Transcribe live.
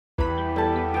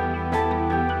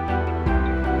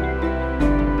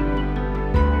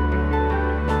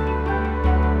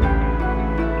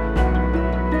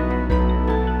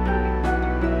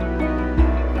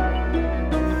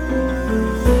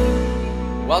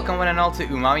Welcome one and all to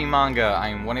Umami Manga.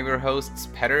 I'm one of your hosts,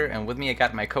 Petter, and with me I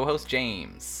got my co-host,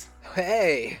 James.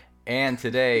 Hey! And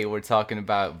today we're talking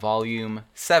about Volume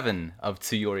 7 of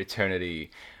To Your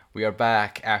Eternity. We are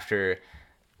back after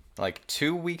like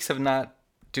 2 weeks of not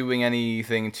doing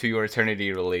anything To Your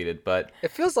Eternity related, but... It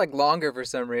feels like longer for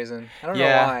some reason. I don't know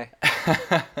yeah.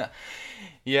 why.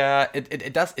 Yeah,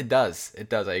 it does,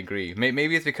 I agree.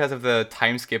 Maybe it's because of the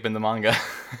time skip in the manga.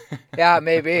 Yeah,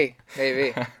 maybe.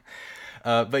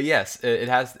 But yes, it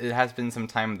has been some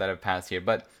time that have passed here.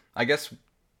 But I guess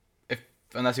if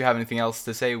unless you have anything else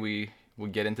to say, we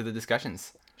get into the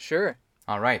discussions. Sure.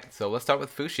 All right, so let's start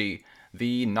with Fushi,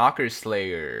 the Knocker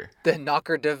Slayer. The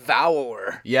Knocker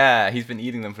Devourer. Yeah, he's been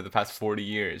eating them for the past 40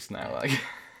 years now.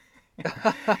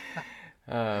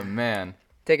 Like, man.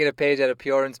 Taking a page out of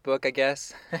Piorin's book, I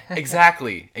guess.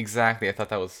 Exactly. I thought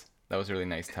that was a really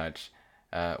nice touch.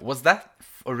 Was that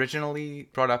originally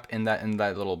brought up in that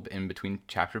little in between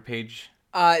chapter page?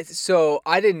 So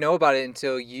I didn't know about it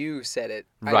until you said it.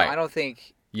 Right. I don't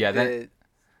think the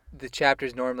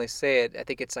chapters normally say it. I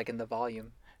think it's like in the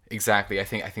volume. Exactly. I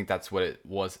think that's what it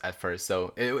was at first.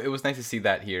 So it was nice to see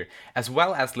that here, as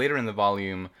well as later in the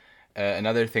volume.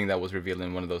 Another thing that was revealed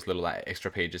in one of those little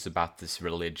extra pages about this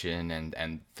religion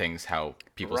and things, how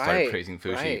people started praising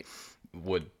Fushi,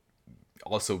 would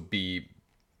also be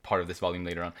part of this volume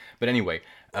later on. But anyway,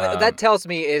 that tells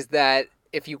me is that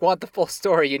if you want the full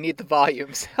story, you need the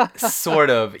volumes. Sort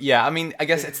of, yeah. I mean, I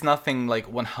guess it's nothing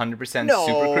like 100%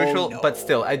 super crucial, but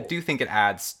still, I do think it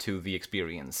adds to the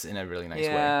experience in a really nice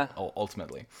way.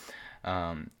 Ultimately,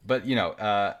 but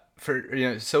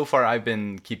so far I've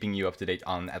been keeping you up to date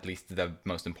on at least the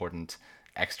most important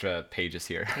extra pages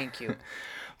here. Thank you.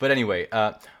 But anyway,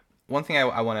 one thing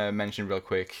I want to mention real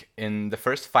quick. In the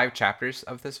first 5 chapters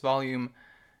of this volume,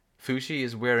 Fushi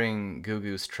is wearing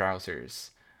Gugu's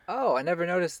trousers. Oh, I never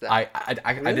noticed that.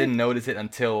 I didn't notice it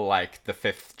until like the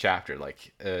 5th chapter,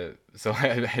 so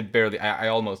I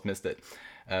almost missed it.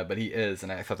 But he is,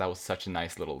 and I thought that was such a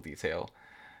nice little detail.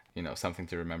 Something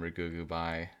to remember Gugu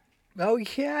by. Oh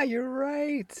yeah, you're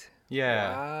right.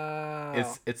 Yeah.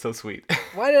 Wow. It's so sweet.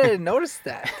 Why did I notice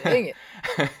that? Dang it.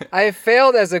 I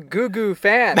failed as a Gugu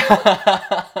fan.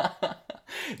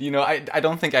 I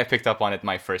don't think I picked up on it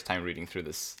my first time reading through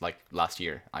this like last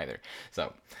year either.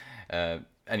 So,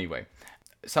 anyway,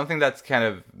 something that's kind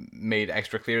of made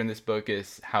extra clear in this book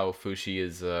is how Fushi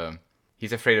is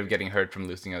he's afraid of getting hurt from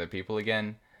losing other people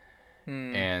again.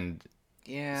 And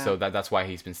yeah. So that's why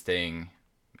he's been staying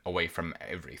away from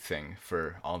everything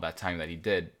for all that time that he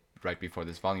did right before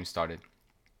this volume started.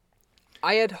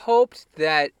 I had hoped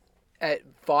that at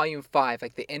volume 5,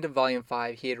 like the end of volume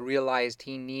 5, he had realized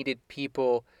he needed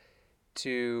people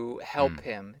to help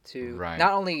him to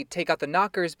not only take out the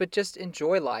knockers, but just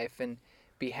enjoy life and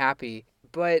be happy.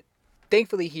 But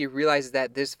thankfully he realizes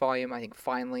that this volume, I think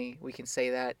finally we can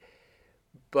say that.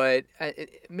 But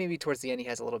maybe towards the end he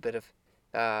has a little bit of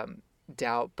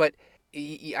doubt. But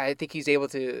I think he's able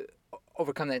to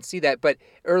overcome that and see that. But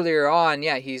earlier on,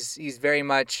 yeah, he's very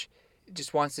much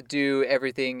just wants to do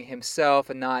everything himself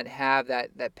and not have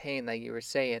that pain like you were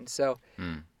saying. So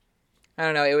I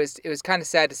don't know. It was kind of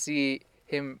sad to see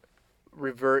him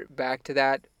revert back to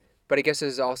that. But I guess it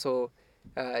was also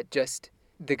just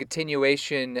the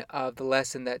continuation of the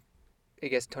lesson that I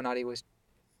guess Tonari was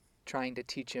trying to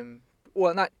teach him.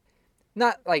 Well,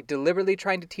 not like deliberately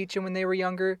trying to teach him when they were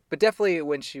younger, but definitely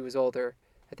when she was older.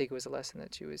 I think it was a lesson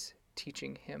that she was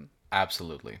teaching him.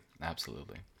 Absolutely.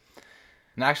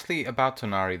 And actually, about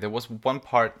Tonari, there was one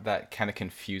part that kind of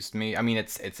confused me. I mean,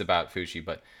 it's about Fushi,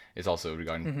 but it's also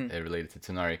related to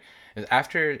Tonari.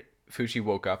 After Fushi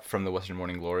woke up from the Western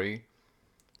Morning Glory,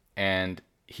 and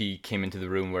he came into the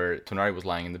room where Tonari was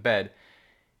lying in the bed,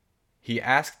 he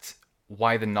asked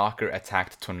why the knocker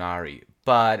attacked Tonari.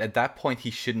 But at that point,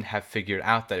 he shouldn't have figured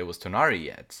out that it was Tonari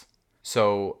yet.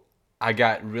 So I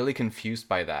got really confused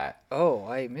by that. Oh,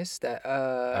 I missed that.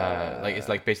 It's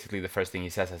like basically the first thing he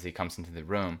says as he comes into the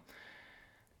room.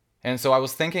 And so I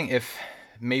was thinking if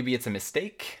maybe it's a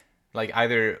mistake, like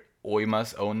either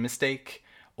Oima's own mistake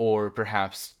or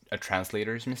perhaps a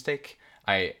translator's mistake.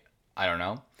 I don't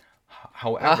know.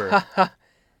 However,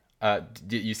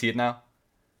 do you see it now?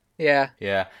 Yeah.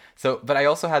 Yeah. So, but I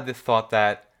also had this thought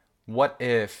that what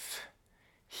if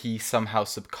he somehow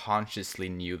subconsciously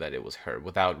knew that it was her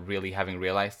without really having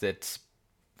realized it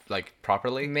like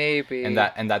properly? Maybe. And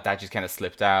that just kind of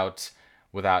slipped out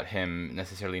without him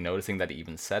necessarily noticing that he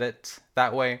even said it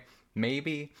that way.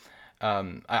 Maybe.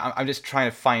 I'm just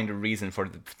trying to find a reason for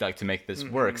to make this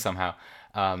work somehow.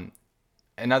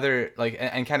 Another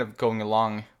and kind of going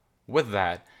along with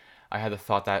that, I had the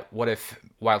thought that what if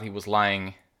while he was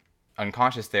lying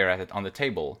unconscious there on the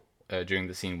table during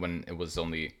the scene when it was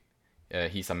only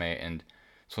Hisame and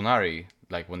Tonari,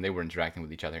 like when they were interacting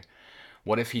with each other.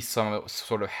 What if he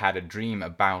sort of had a dream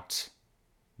about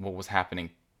what was happening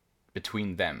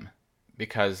between them?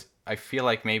 Because I feel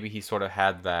like maybe he sort of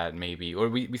had that, maybe, or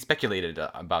we speculated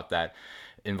about that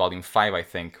in Volume 5, I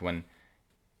think, when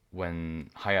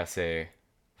Hayase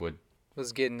would...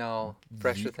 Was getting all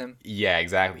fresh with him. Yeah,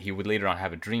 exactly. He would later on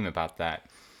have a dream about that.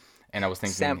 And I was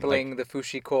thinking... Sampling the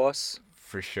Fushi course.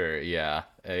 For sure, yeah.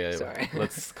 Sorry.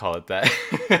 Let's call it that.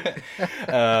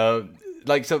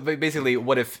 So basically,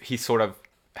 what if he sort of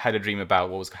had a dream about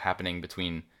what was happening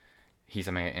between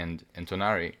Hisame and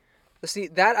Tonari? See,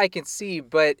 that I can see,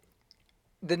 but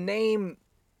the name...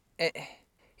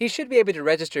 He should be able to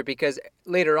register because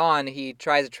later on he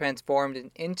tries to transform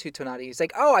into Tonari. He's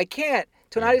like, oh, I can't.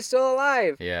 Tonari's still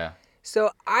alive. Yeah. So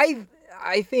I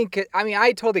think, I mean,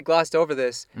 I totally glossed over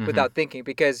this without thinking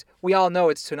because we all know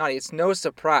it's Tonari. It's no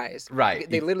surprise. Right.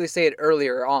 They literally say it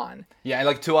earlier on. Yeah, and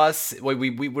like to us, we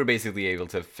were basically able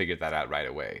to figure that out right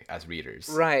away as readers.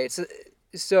 Right.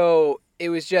 So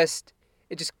it just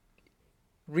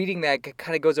reading that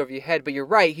kind of goes over your head. But you're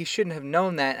right. He shouldn't have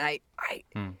known that.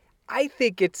 And I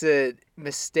think it's a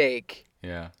mistake.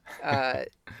 Yeah.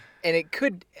 And it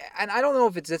could, and I don't know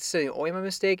if it's necessarily an Oima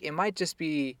mistake. It might just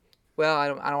be, well, I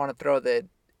don't want to throw the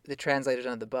translators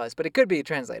under the bus, but it could be a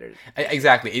translator.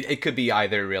 Exactly. It could be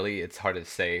either, really. It's hard to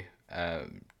say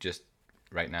just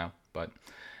right now, but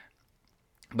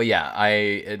yeah,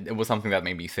 it was something that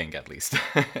made me think, at least.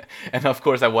 And of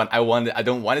course I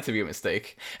don't want it to be a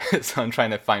mistake. So I'm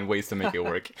trying to find ways to make it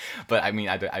work. But I mean,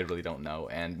 I really don't know,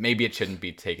 and maybe it shouldn't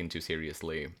be taken too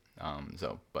seriously.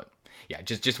 But yeah,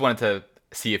 just wanted to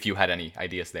see if you had any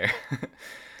ideas there.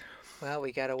 Well,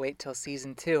 we gotta wait till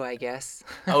season 2, I guess.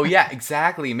 Oh yeah,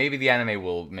 exactly. Maybe the anime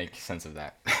will make sense of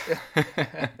that.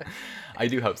 I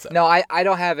do hope so. No, I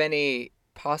don't have any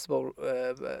possible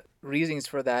reasons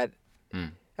for that.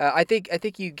 I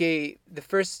think you gave the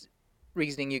first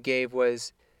reasoning you gave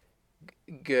was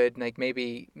good. Like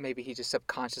maybe he just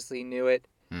subconsciously knew it,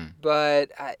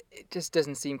 but it just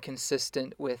doesn't seem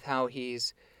consistent with how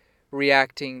he's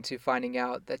reacting to finding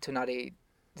out that Tonari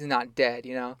is not dead.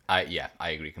 You know? I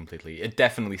agree completely. It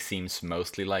definitely seems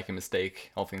mostly like a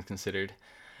mistake, all things considered.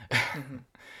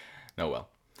 Oh well.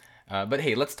 But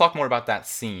hey, let's talk more about that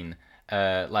scene.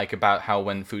 Like about how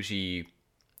when Fushi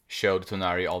showed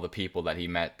Tonari all the people that he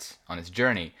met on his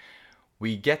journey,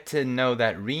 we get to know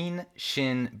that Rin,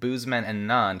 Shin, Boozman, and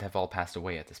Nand have all passed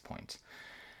away at this point.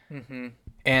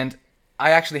 And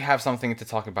I actually have something to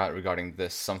talk about regarding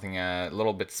this, something a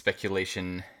little bit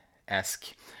speculation-esque.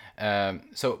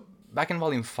 So back in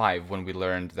Volume 5, when we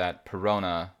learned that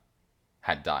Perona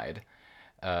had died,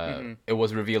 it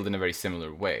was revealed in a very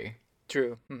similar way.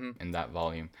 True. In that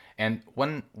volume. And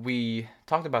when we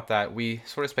talked about that, we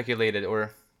sort of speculated,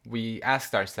 or we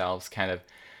asked ourselves kind of,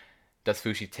 does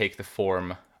Fushi take the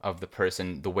form of the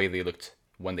person the way they looked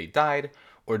when they died,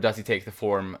 or does he take the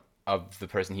form of the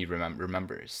person he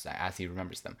remembers as he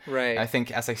remembers them? Right. And I think,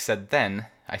 as I said then,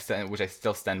 which I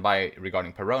still stand by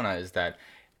regarding Perona, is that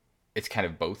it's kind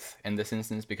of both in this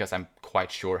instance, because I'm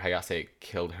quite sure Hayase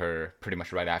killed her pretty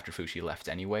much right after Fushi left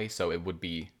anyway, so it would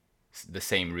be the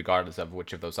same regardless of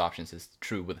which of those options is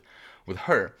true with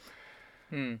her.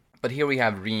 But here we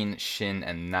have Rin, Shin,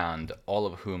 and Nand, all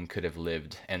of whom could have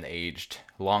lived and aged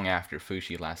long after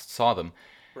Fushi last saw them.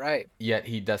 Right. Yet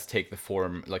he does take the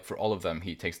form, like for all of them,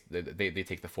 they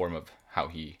take the form of how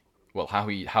he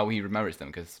remembers them,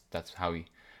 because that's how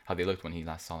they looked when he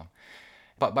last saw them.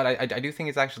 But I do think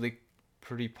it's actually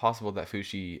pretty possible that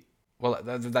Fushi,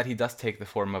 that he does take the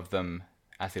form of them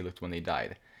as they looked when they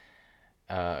died.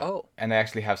 And I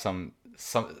actually have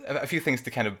a few things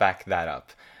to kind of back that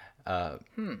up.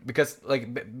 Because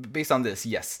like based on this,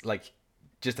 yes, like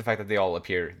just the fact that they all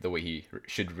appear the way he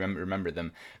should remember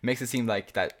them makes it seem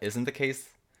like that isn't the case.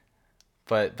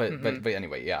 But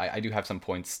anyway, yeah, I do have some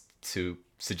points to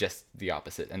suggest the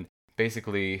opposite. And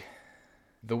basically,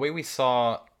 the way we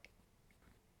saw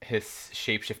his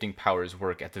shape-shifting powers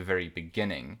work at the very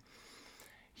beginning,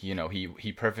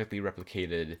 he perfectly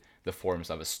replicated the forms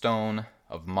of a stone,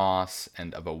 of moss,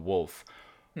 and of a wolf.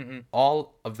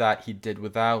 All of that he did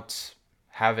without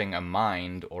having a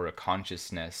mind or a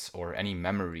consciousness or any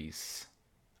memories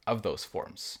of those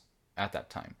forms at that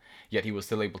time. Yet he was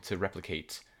still able to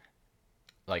replicate,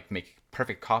 like make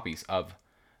perfect copies of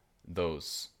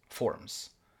those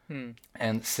forms.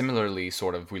 And similarly,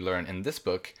 sort of, we learn in this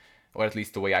book, or at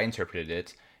least the way I interpreted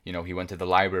it, he went to the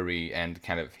library and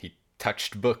kind of he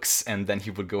touched books, and then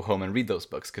he would go home and read those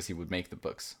books because he would make the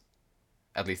books.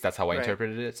 At least that's how I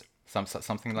interpreted it.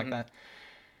 Something like that.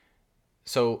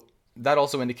 So that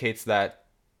also indicates that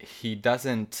he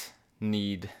doesn't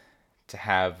need to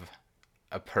have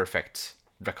a perfect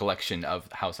recollection of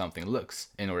how something looks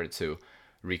in order to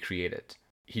recreate it.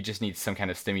 He just needs some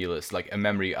kind of stimulus, like a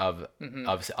memory of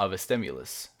of a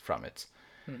stimulus from it.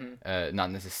 Not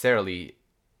necessarily,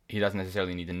 he doesn't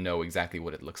necessarily need to know exactly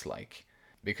what it looks like.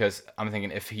 Because I'm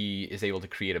thinking if he is able to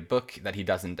create a book that he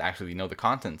doesn't actually know the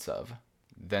contents of,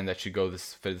 then that should go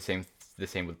for the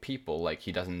same with people. Like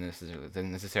he doesn't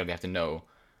necessarily have to know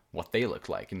what they look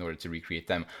like in order to recreate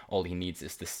them. All he needs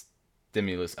is the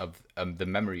stimulus of the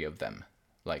memory of them,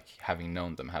 like having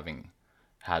known them, having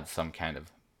had some kind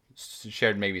of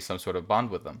shared maybe some sort of bond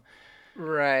with them.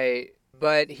 Right.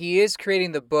 But he is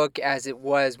creating the book as it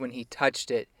was when he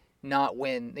touched it, not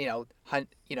when,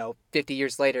 50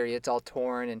 years later it's all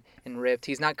torn and ripped.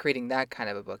 He's not creating that kind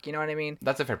of a book. You know what I mean?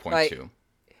 That's a fair point, too.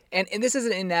 And this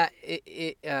isn't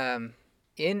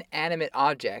inanimate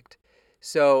object,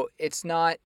 so it's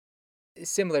not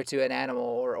similar to an animal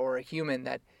or a human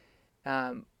that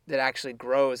actually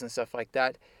grows and stuff like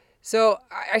that. So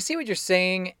I see what you're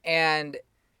saying, and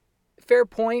fair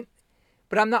point.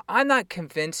 But I'm not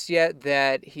convinced yet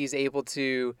that he's able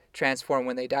to transform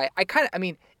when they die.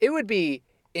 It would be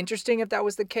interesting if that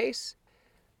was the case.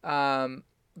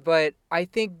 But I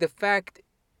think the fact,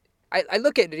 I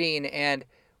look at Rin, and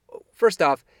first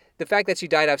off, the fact that she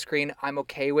died off screen, I'm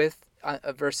okay with,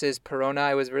 versus Perona,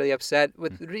 I was really upset.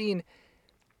 With Rin,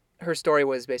 her story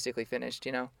was basically finished,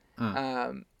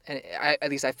 And at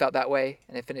least I felt that way,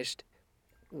 and it finished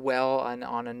well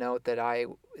on a note that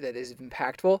is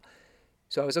impactful.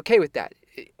 So I was okay with that.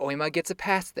 Oima gets a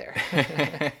pass there.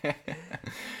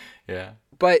 Yeah.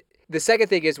 But the second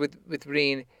thing is with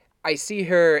Rin, I see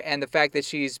her and the fact that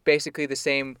she's basically the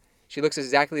same. She looks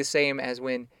exactly the same as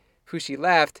when Fushi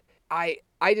left. I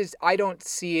don't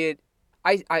see it.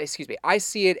 I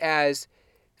see it as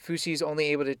Fushi's only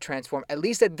able to transform, at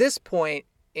least at this point,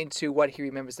 into what he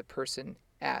remembers the person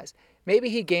as. Maybe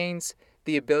he gains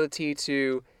the ability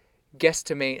to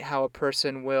guesstimate how a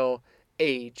person will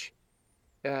age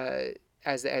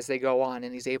as they go on,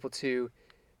 and he's able to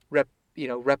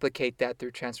replicate that through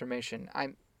transformation.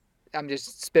 I'm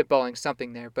just spitballing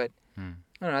something there, but I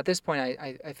don't know. At this point,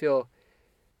 I feel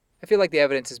like the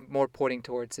evidence is more pointing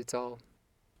towards it's all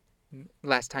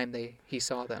last time he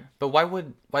saw them. But why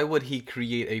would he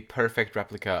create a perfect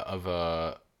replica of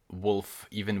a wolf,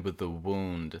 even with the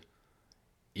wound,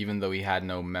 even though he had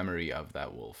no memory of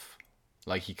that wolf?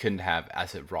 Like he couldn't have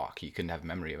acid rock. He couldn't have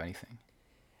memory of anything.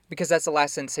 Because that's the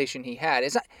last sensation he had.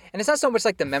 It's not so much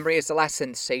like the memory; it's the last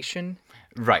sensation.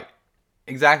 Right,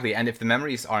 exactly. And if the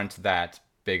memories aren't that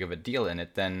big of a deal in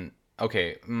it, then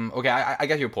okay. I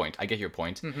get your point.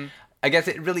 Mm-hmm. I guess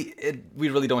we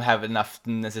really don't have enough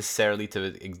necessarily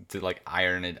to like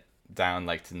iron it down,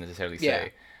 like to necessarily say. Yeah.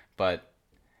 But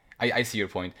I see your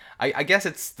point. I guess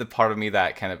it's the part of me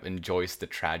that kind of enjoys the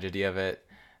tragedy of it,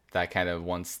 that kind of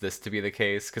wants this to be the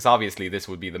case, because obviously this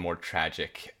would be the more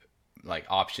tragic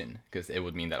option, because it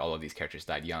would mean that all of these characters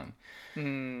died young. I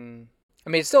mean,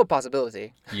 it's still a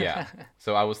possibility. Yeah.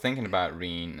 So I was thinking about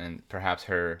Rin, and perhaps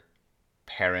her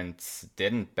parents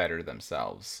didn't better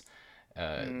themselves.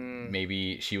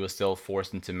 Maybe she was still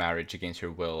forced into marriage against her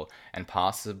will, and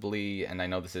possibly, and I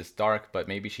know this is dark, but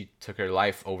maybe she took her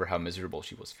life over how miserable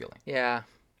she was feeling. Yeah.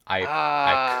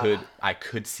 I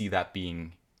could see that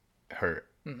being her,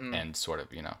 and sort of,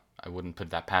 I wouldn't put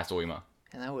that past Oima.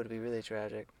 And that would be really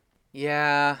tragic.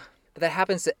 Yeah, but that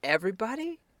happens to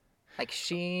everybody? Like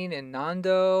Sheen and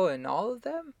Nando and all of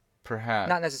them? Perhaps.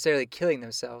 Not necessarily killing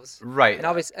themselves. Right.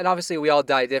 And obviously we all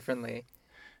die differently.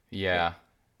 Yeah.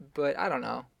 But I don't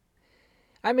know.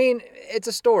 I mean, it's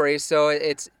a story, so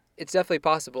it's definitely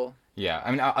possible. Yeah,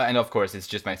 I mean, and of course, it's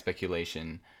just my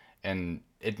speculation, and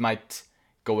it might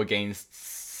go against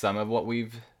some of what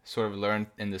we've sort of learned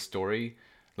in the story.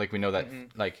 Like we know that,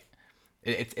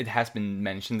 it has been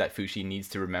mentioned that Fushi needs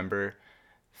to remember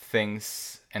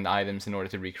things and items in order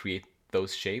to recreate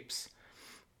those shapes,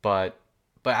 but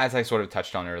as I sort of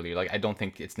touched on earlier, I don't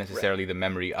think it's necessarily the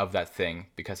memory of that thing,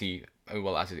 because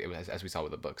as we saw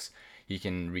with the books, he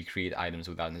can recreate items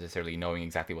without necessarily knowing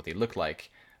exactly what they look like,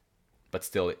 but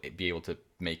still be able to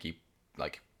make a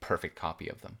perfect copy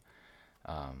of them.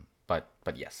 But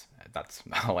yes, that's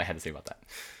all I had to say about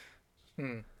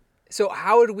that. So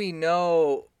how would we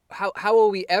know? How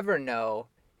will we ever know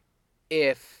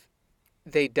if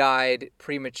they died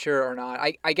premature or not?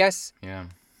 I guess. Yeah.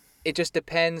 It just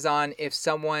depends on if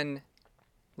someone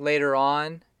later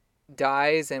on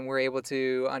dies and we're able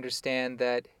to understand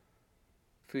that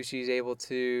Fushi is able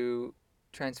to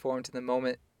transform to the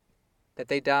moment that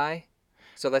they die.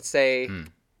 So let's say,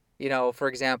 for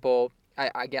example,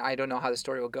 again, I don't know how the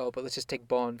story will go, but let's just take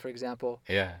Bone, for example.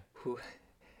 Yeah. Who,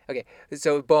 okay,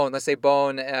 so Bone, let's say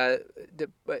Bone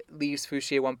leaves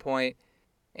Fushi at one point,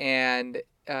 and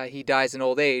he dies in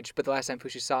old age, but the last time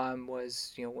Fushi saw him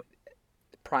was,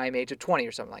 prime age of 20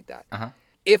 or something like that. Uh-huh.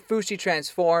 If Fushi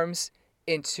transforms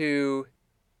into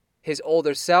his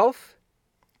older self,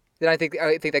 then I think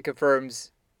that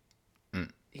confirms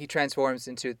he transforms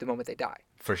into the moment they die.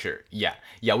 For sure. Yeah.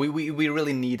 Yeah, we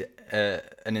really need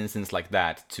an instance like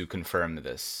that to confirm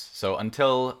this. So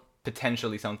until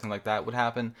potentially something like that would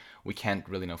happen, we can't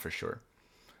really know for sure.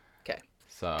 Okay.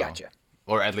 So gotcha.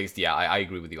 Or at least, yeah, I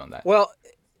agree with you on that. Well,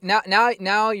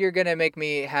 now you're going to make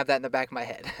me have that in the back of my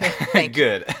head. Thank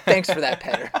Good. You. Thanks for that,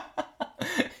 Petter.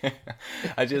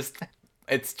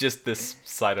 It's just this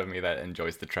side of me that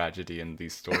enjoys the tragedy in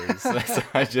these stories. So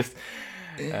I just,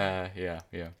 yeah.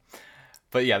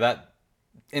 But yeah, that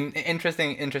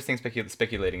interesting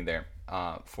speculating there,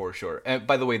 for sure.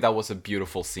 By the way, that was a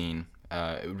beautiful scene.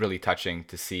 Really touching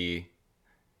to see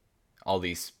all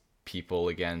these people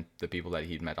again, the people that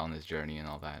he'd met on his journey and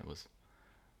all that was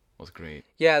great.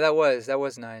 Yeah, that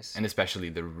was nice. And especially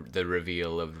the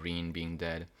reveal of Reen being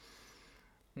dead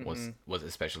was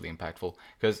especially impactful,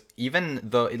 because even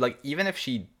if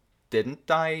she didn't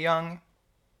die young,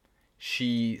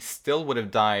 she still would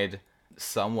have died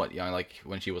somewhat young, like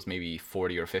when she was maybe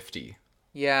 40 or 50.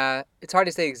 Yeah, it's hard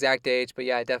to say exact age, but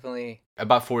yeah, definitely.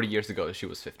 About 40 years ago, she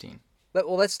was 15.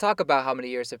 Well, let's talk about how many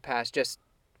years have passed, just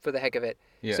for the heck of it.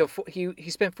 Yeah. So he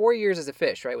spent 4 years as a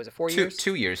fish, right? Was it 4 years?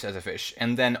 2 years as a fish,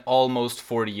 and then almost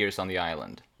 40 years on the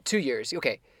island. 2 years,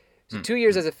 okay. So 2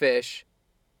 years as a fish,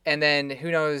 and then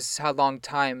who knows how long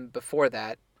time before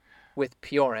that with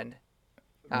Piorin.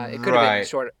 It could have been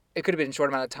short. It could have been a short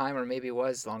amount of time, or maybe it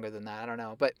was longer than that. I don't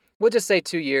know. But we'll just say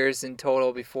 2 years in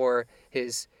total before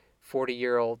his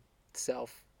 40-year-old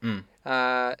self.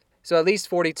 So at least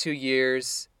 42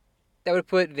 years. That would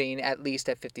put Reen at least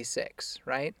at 56,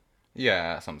 right?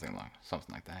 Yeah, something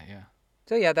like that. Yeah.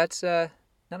 So yeah, that's not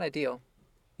ideal.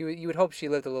 You would hope she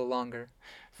lived a little longer.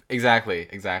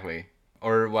 Exactly.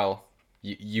 Or well,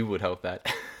 you would hope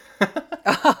that.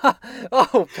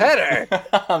 Oh, Petter!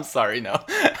 I'm sorry, no.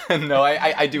 No,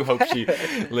 I do hope she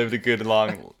lived a good,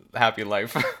 long, happy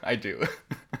life. I do.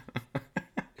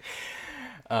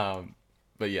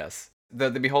 But yes. The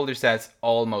Beholder says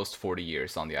almost 40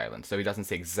 years on the island. So he doesn't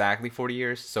say exactly 40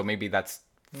 years. So maybe that's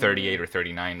 38 or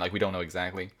 39. Like, we don't know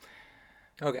exactly.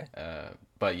 Okay.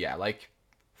 But yeah, like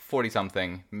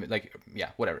 40-something. Like,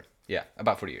 yeah, whatever. Yeah,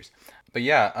 about 40 years. But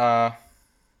yeah,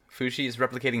 Fushi is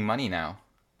replicating money now.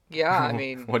 Yeah, I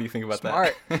mean, what do you think about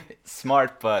smart. that?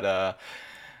 Smart, but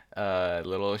a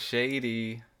little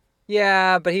shady.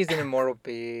 Yeah, but he's an immortal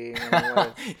being.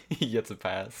 He gets a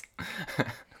pass.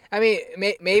 I mean,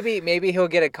 maybe he'll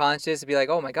get a conscience and be like,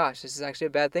 "Oh my gosh, this is actually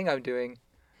a bad thing I'm doing."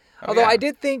 Although I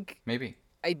did think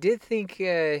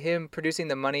him producing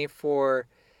the money for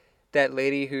that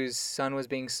lady whose son was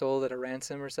being sold at a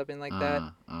ransom or something like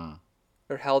that,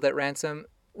 or held at ransom.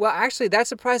 Well, actually, that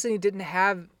surprised that he didn't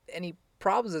have any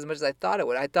problems as much as I thought it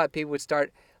would. I thought people would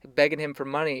start begging him for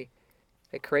money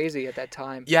like crazy at that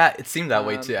time. Yeah, it seemed that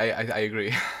way too. I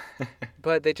agree.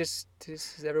 But they just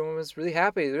everyone was really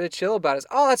happy, really chill about it.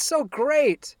 Oh, that's so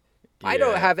great! Yeah. I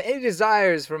don't have any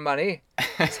desires for money.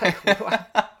 It's like,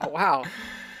 wow.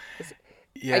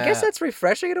 Yeah. I guess that's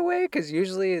refreshing in a way, because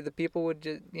usually the people would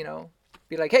just,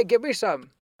 be like, "Hey, give me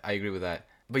some." I agree with that.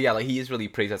 But yeah, like, he is really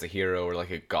praised as a hero or like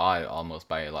a god almost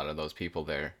by a lot of those people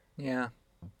there. Yeah.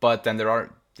 But then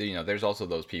there's also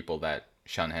those people that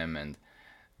shun him and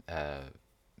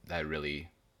that really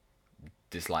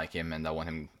dislike him and that want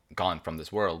him gone from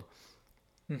this world.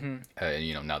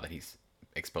 Mm-hmm. Now that he's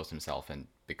exposed himself and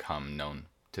become known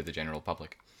to the general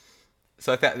public.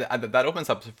 So I think that opens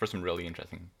up for some really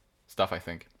interesting stuff, I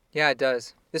think. Yeah, it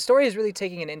does. The story is really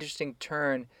taking an interesting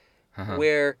turn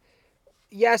where,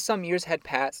 some years had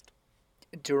passed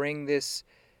during this,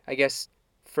 I guess,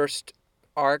 first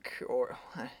arc, or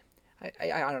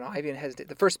I don't know, I even hesitate.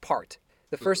 The first part.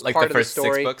 The first part of the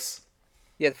story. Like the first 6 books?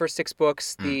 Yeah, the first 6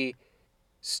 books. The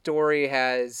story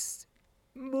has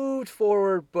moved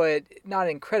forward, but not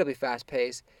incredibly fast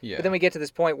pace. Yeah. But then we get to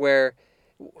this point where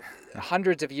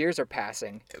hundreds of years are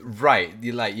passing. Right.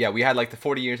 We had like the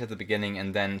 40 years at the beginning,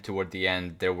 and then toward the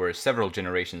end, there were several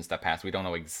generations that passed. We don't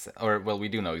know we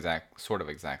do know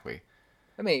exactly.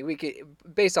 I mean, we could,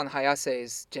 based on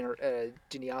Hayase's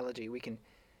genealogy, we can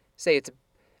say it's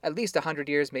at least 100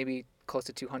 years, maybe close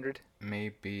to 200.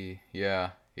 Maybe,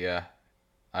 yeah.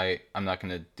 I'm not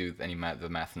gonna do the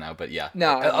math now, but yeah.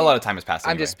 No, a lot of time has passed.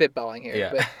 I'm anyway. just spitballing here.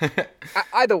 Yeah. But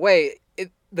either way,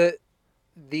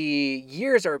 the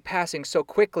years are passing so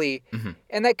quickly,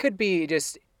 and that could be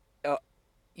just,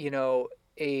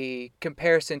 a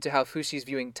comparison to how Fushi's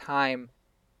viewing time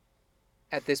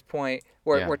at this point,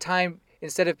 where time,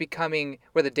 instead of becoming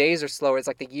where the days are slower, it's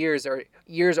like the years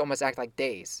almost act like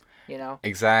days.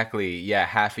 Exactly. Yeah,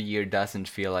 half a year doesn't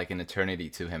feel like an eternity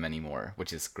to him anymore,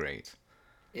 which is great.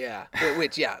 Yeah,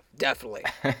 definitely.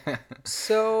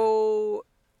 So,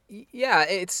 yeah,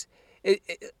 it's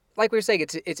like we were saying,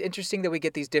 it's interesting that we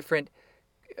get these different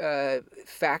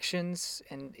factions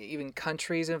and even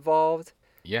countries involved.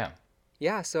 Yeah.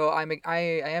 Yeah, so I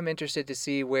am interested to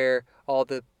see where all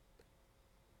the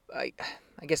I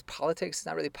guess politics,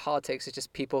 not really politics, it's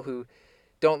just people who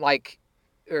don't like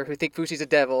or who think Fushi's a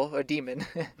devil or demon.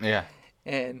 Yeah.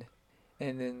 and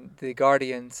then the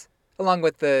Guardians, along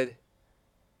with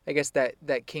I guess that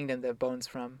kingdom that Bone's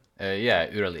from. Yeah,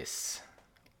 Uralis.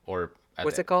 Or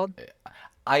what's it called?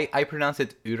 I pronounce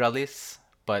it Uralis,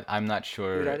 but I'm not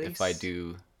sure Uralis?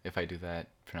 if I do that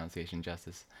pronunciation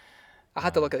justice. I'll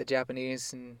have to look at the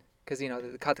Japanese, and because the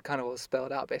katakana will spell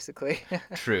it out basically.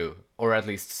 True, or at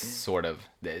least sort of.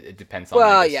 It depends on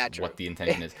what the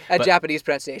intention is. Japanese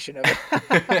pronunciation of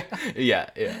it. Yeah.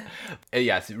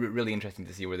 It's really interesting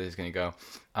to see where this is going to go.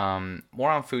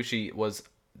 More on Fushi was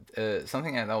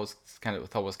something that was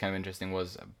thought was kind of interesting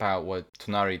was about what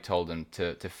Tonari told him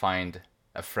to find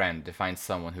a friend, to find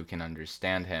someone who can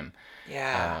understand him.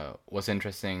 Yeah, was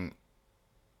interesting,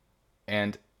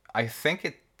 and I think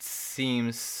it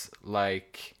seems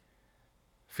like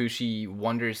Fushi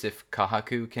wonders if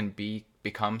Kahaku can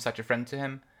become such a friend to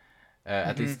him.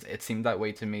 At least it seemed that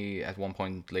way to me at one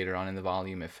point later on in the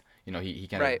volume. If he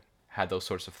kind of had those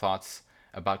sorts of thoughts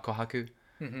about Kohaku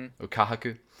or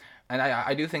Kahaku, and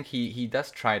I do think he does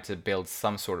try to build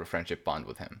some sort of friendship bond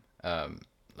with him,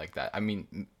 like that. I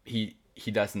mean, he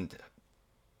doesn't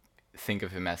think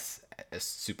of him as a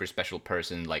super special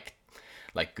person like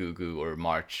Gugu or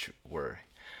March were.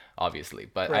 Obviously,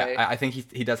 but I think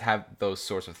he does have those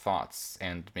sorts of thoughts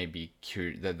and maybe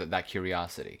that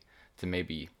curiosity to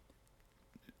maybe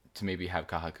have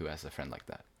Kahaku as a friend like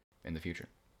that in the future.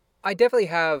 I definitely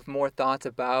have more thoughts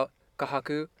about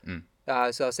Kahaku,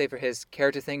 so I'll say for his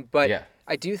character thing, but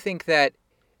I do think that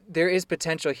there is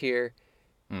potential here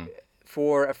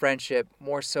for a friendship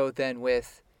more so than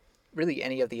with really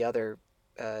any of the other,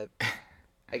 I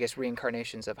guess,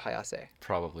 reincarnations of Hayase.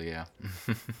 Probably, yeah.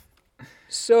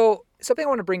 So, something I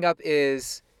want to bring up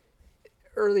is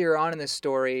earlier on in the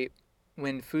story,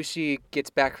 when Fushi gets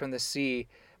back from the sea.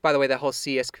 By the way, that whole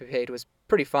sea escapade was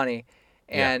pretty funny,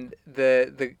 and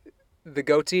the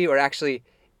goatee, or actually,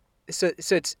 so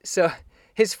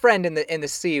his friend in the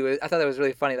sea was. I thought that was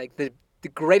really funny. Like the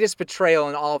greatest betrayal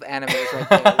in all of anime is right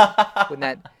there when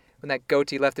that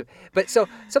goatee left him. But so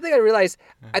something I realized,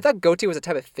 I thought goatee was a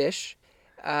type of fish,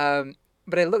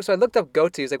 but I looked up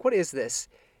goatee. I was like, what is this?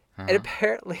 And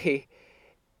apparently,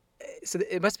 so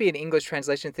it must be an English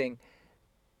translation thing.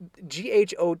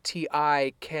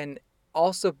 GHOTI can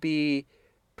also be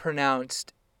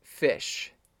pronounced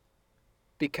fish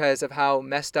because of how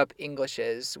messed up English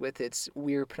is with its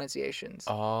weird pronunciations.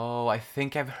 Oh, I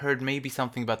think I've heard maybe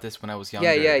something about this when I was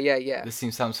younger. Yeah. This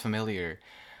sounds familiar.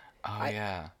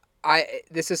 Yeah.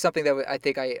 This is something that I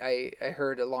think I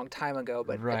heard a long time ago,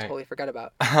 but I totally forgot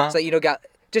about. So got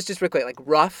just real quick, like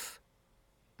rough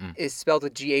is spelled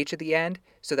with GH at the end,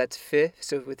 so that's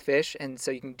so with fish, and so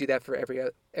you can do that for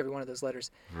every one of those letters.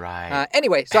 Right.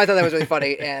 Anyway, so I thought that was really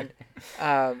funny, and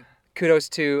kudos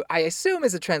to, I assume,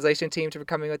 is the translation team for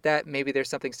coming with that. Maybe there's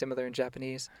something similar in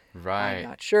Japanese. Right. I'm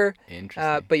not sure.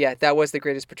 Interesting. But yeah, that was the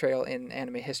greatest portrayal in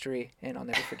anime history, and I'll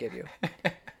never forgive you.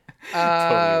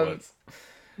 Totally was.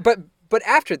 But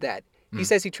after that, he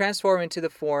says he transformed into the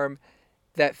form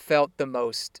that felt the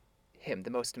most him, the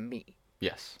most me.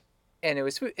 Yes. And it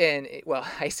was,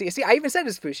 I see. I even said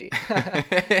it's Fushi.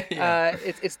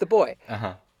 It's the boy.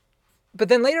 Uh-huh. But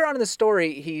then later on in the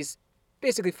story, he's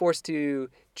basically forced to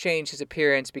change his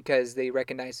appearance because they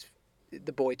recognize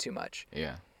the boy too much.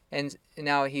 Yeah. And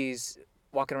now he's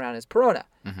walking around as Perona,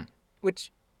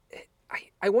 which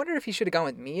I wonder if he should have gone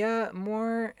with Mia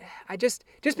more. Just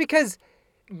because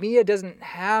Mia doesn't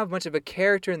have much of a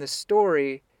character in the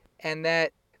story, and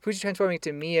that Fushi transforming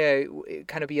to Mia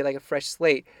kind of be like a fresh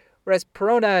slate. Whereas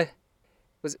Perona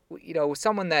was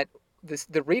someone that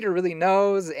the reader really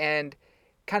knows and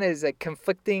kind of is like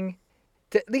conflicting.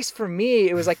 At least for me,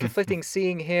 it was like conflicting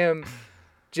seeing him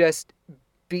just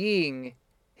being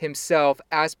himself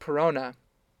as Perona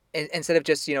instead of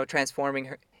just transforming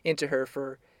her into her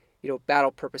for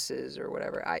battle purposes or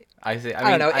whatever. I see.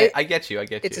 I don't know. I get you. I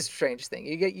get it's you. a strange thing.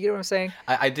 You know what I'm saying?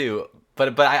 I do,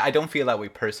 but I don't feel that way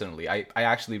personally. I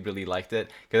actually really liked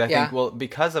it because I think, Yeah. well,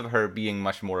 because of her being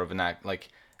much more of an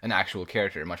actual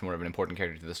character, much more of an important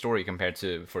character to the story compared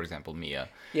to, for example, Mia.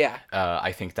 Yeah.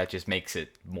 I think that just makes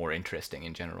it more interesting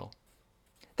in general.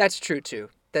 That's true too.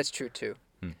 That's true too.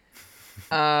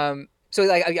 So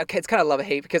like it's kind of love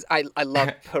hate because I love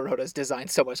Perona's design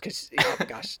so much because oh my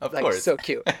gosh, Of like course. so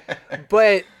cute.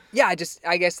 But yeah,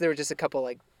 I guess there were just a couple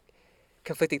like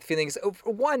conflicting feelings.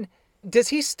 For one, does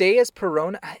he stay as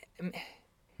Perona?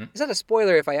 Is that a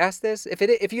spoiler if I ask this?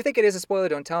 If you think it is a spoiler,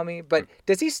 don't tell me. But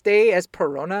does he stay as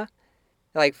Perona,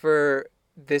 like for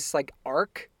this like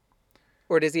arc,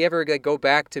 or does he ever like go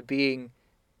back to being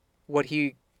what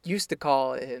he used to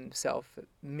call himself,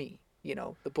 me?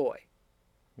 The boy.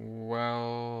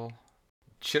 Well,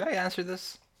 should I answer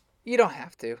this? You don't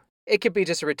have to. It could be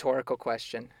just a rhetorical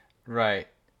question. Right,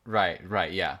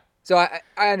 right. Yeah. So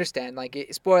I understand. Like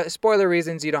spoiler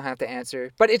reasons, you don't have to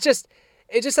answer. But it's just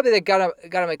something that got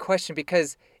on my question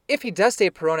because if he does stay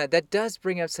Perona, that does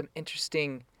bring up some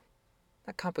interesting,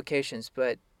 not complications,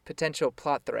 but potential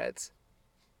plot threads.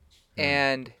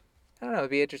 And I don't know.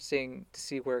 It'd be interesting to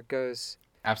see where it goes.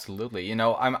 Absolutely.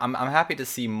 I'm happy to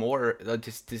see more,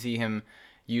 just to see him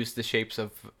use the shapes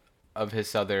of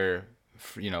his other,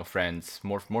 friends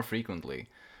more frequently.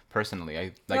 Personally,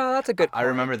 Oh, that's a good I point.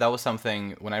 remember that was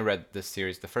something when I read this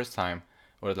series the first time,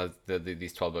 or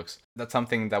these 12 books. That's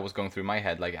something that was going through my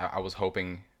head. Like I was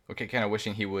hoping, okay, kind of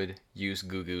wishing he would use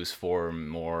Gugu's form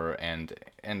more, and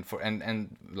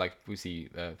like we see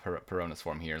Perona's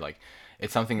form here. Like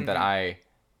it's something that I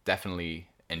definitely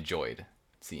enjoyed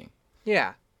seeing.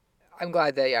 Yeah, I'm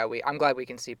glad that I'm glad we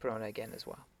can see Perona again as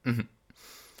well.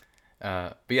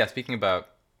 But yeah, speaking about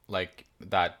like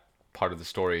that part of the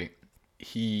story,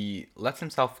 he lets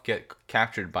himself get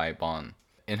captured by Bon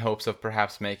in hopes of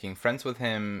perhaps making friends with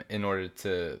him in order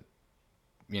to,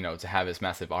 to have his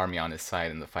massive army on his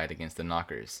side in the fight against the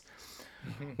Knockers,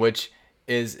 which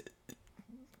is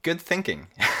good thinking,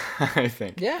 I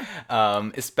think. Yeah.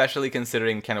 Especially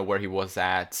considering kind of where he was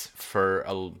at for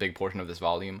a big portion of this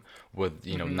volume, with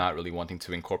not really wanting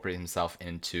to incorporate himself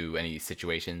into any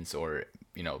situations or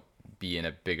be in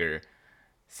a bigger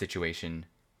situation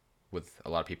with a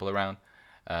lot of people around.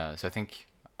 So I think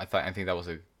that was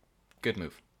a good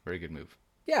move, very good move.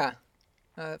 Yeah.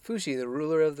 Fushi, the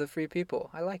ruler of the free people.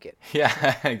 I like it.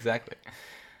 Yeah, exactly.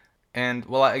 And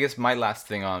well, I guess my last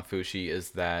thing on Fushi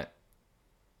is that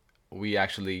we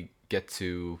actually get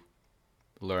to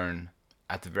learn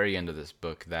at the very end of this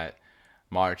book that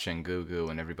March and Gugu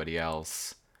and everybody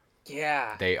else,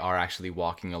 Yeah. they are actually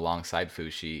walking alongside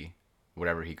Fushi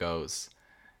wherever he goes.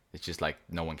 It's just like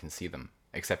no one can see them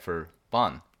except for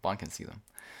Bon. Bon can see them.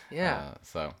 Yeah.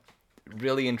 So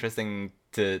really interesting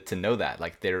to know that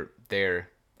like they're there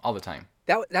all the time.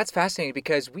 That's fascinating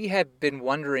because we have been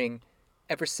wondering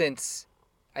ever since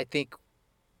I think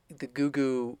the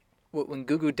Gugu when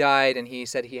Gugu died and he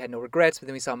said he had no regrets, but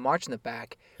then we saw March in the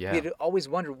back. Yeah. We had always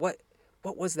wondered what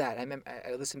was that. I remember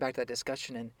I listened back to that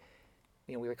discussion and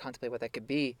we were contemplating what that could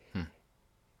be.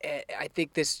 I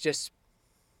think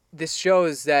this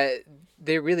shows that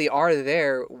they really are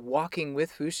there walking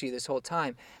with Fushi this whole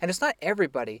time, and it's not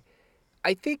everybody.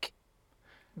 I think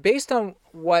based on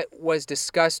what was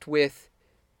discussed with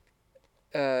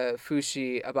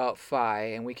Fushi about Phi,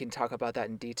 and we can talk about that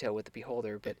in detail with the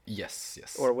Beholder, but yes,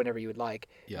 or whenever you would like.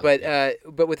 Yeah,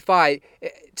 But with Phi,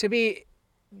 to me,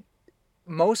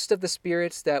 most of the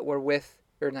spirits that were with,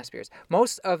 or not spirits,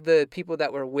 most of the people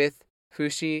that were with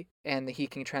Fushi and he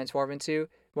can transform into,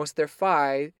 most of their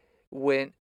Phi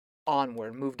went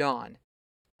onward, moved on,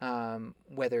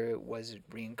 whether it was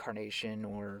reincarnation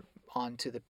or onto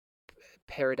the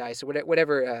paradise or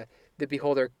whatever the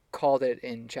Beholder called it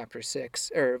in chapter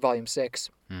 6 or volume 6.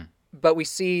 But we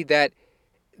see that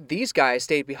these guys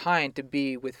stayed behind to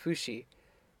be with Fushi.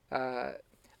 I'm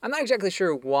not exactly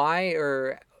sure why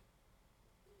or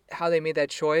how they made that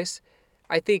choice.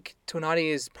 I think Tonari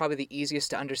is probably the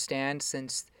easiest to understand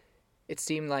since it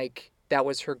seemed like that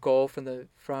was her goal from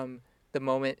the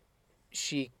moment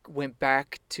she went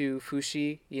back to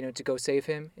Fushi, to go save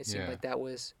him. It seemed like that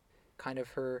was kind of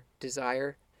her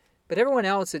desire. But everyone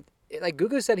else, like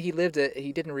Gugu said, he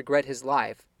didn't regret his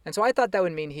life, and so I thought that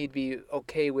would mean he'd be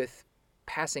okay with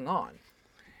passing on.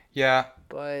 Yeah.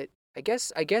 But I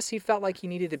guess he felt like he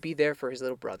needed to be there for his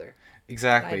little brother.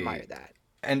 Exactly. And I admire that.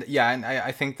 And yeah, and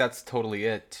I think that's totally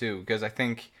it too, because I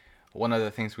think one of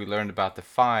the things we learned about the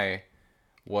Phi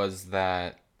was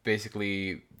that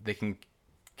basically they can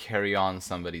carry on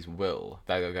somebody's will.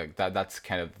 That's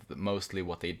kind of mostly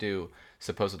what they do,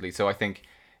 supposedly. So I think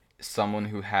someone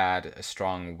who had a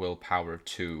strong willpower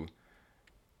to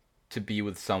be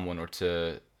with someone or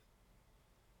to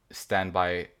stand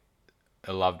by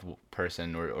a loved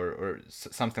person or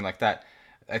something like that.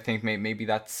 I think maybe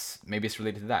it's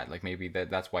related to that. Like maybe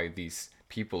that's why these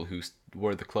people who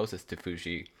were the closest to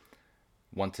Fushi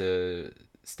want to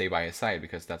stay by his side,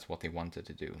 because that's what they wanted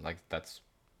to do. Like that's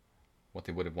what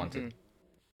they would have wanted.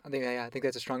 I think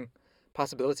that's a strong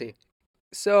possibility.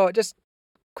 So just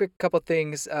quick couple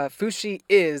things. Fushi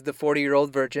is the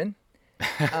 40-year-old virgin.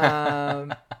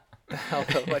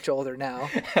 Although much older now.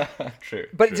 True.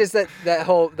 But true. just the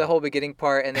whole beginning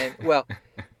part, and then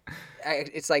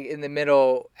it's like in the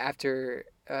middle after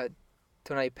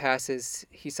Tonari passes,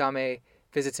 Hisame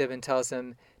visits him and tells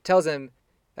him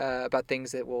about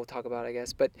things that we'll talk about, I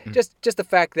guess. But just the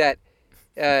fact that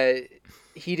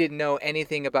he didn't know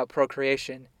anything about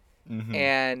procreation,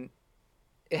 and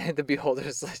the beholder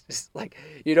is just like,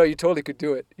 you totally could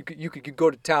do it. You could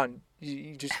go to town.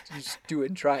 You just do it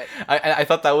and try it. I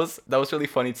thought that was really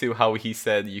funny too, how he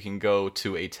said you can go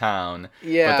to a town.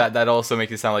 Yeah. But that also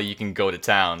makes it sound like you can go to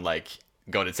town, like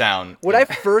go to town. When I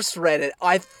first read it,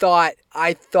 I thought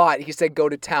he said go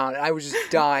to town, and I was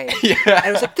just dying. Yeah. And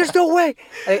I was like, there's no way.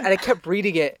 And I kept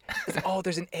reading it. I was like, oh,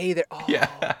 there's an A there. Oh.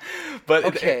 Yeah. But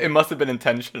okay. it must have been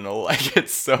intentional. Like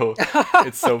it's so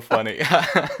funny.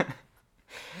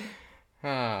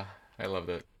 I loved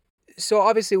it. So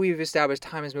obviously we've established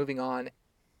time is moving on.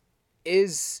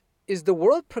 Is the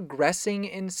world progressing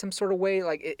in some sort of way?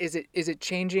 Like, is it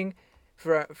changing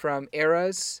from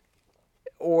eras,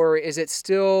 or is it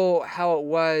still how it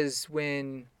was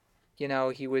when,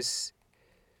 he was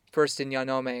first in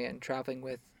Yanome and traveling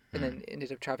with, and then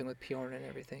ended up traveling with Bjorn and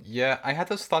everything? Yeah, I had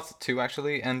those thoughts too,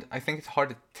 actually, and I think it's hard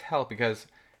to tell because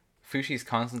Fushi is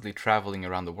constantly traveling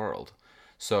around the world.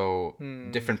 So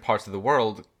different parts of the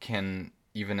world can,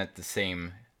 even at the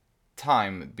same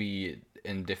time, be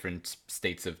in different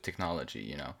states of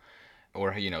technology,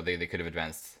 or they could have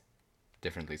advanced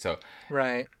differently. So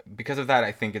right, because of that,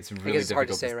 I think it's really difficult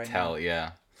to say right tell. now.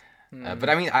 Yeah, but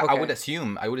I mean, I Okay. would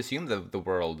assume the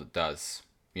world does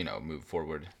move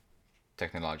forward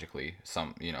technologically,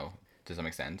 to some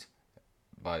extent,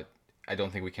 but I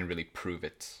don't think we can really prove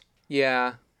it.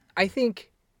 Yeah, I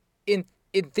think in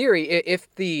theory,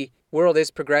 if the world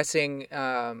is progressing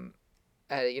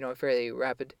at a fairly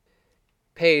rapid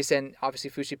pace, and obviously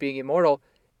Fushi being immortal,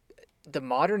 the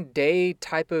modern day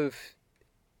type of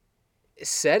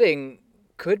setting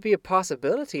could be a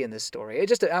possibility in this story. It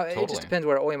just depends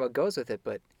where Oyama goes with it.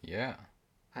 But yeah,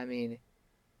 I mean,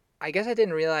 I guess I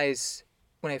didn't realize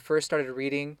when I first started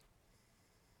reading.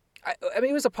 I mean,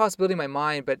 it was a possibility in my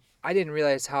mind, but I didn't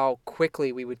realize how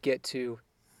quickly we would get to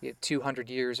 200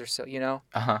 years or so.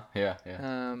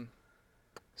 yeah.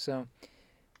 So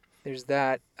there's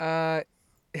that. I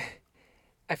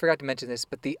forgot to mention this,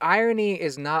 but the irony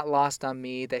is not lost on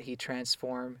me that he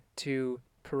transformed to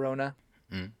Perona.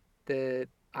 The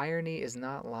irony is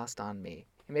not lost on me.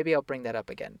 Maybe I'll bring that up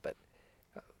again, but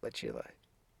I'll let you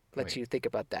think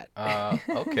about that.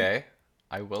 Okay,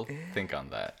 I will think on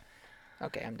that.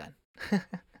 Okay, I'm done.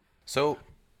 So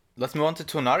let's move on to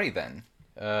Tonari then.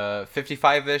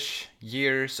 55-ish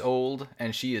years old,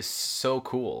 and she is so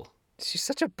cool. She's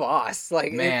such a boss.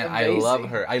 Like, man, I love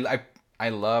her. I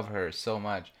love her so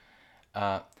much.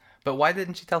 But why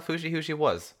didn't she tell Fushi who she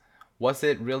was? Was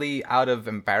it really out of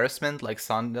embarrassment, like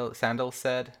Sandal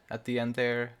said at the end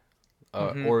there?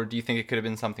 Or do you think it could have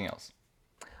been something else?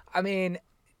 I mean,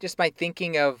 just my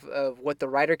thinking of what the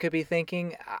writer could be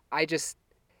thinking, I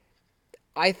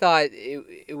thought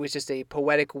it was just a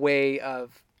poetic way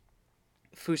of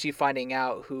Fushi finding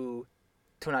out who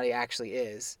Tonari actually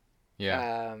is.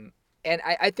 Yeah. And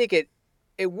I think it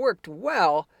worked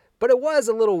well, but it was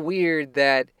a little weird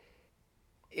that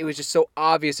it was just so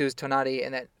obvious it was Tonari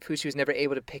and that Fushi was never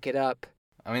able to pick it up.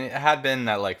 I mean, it had been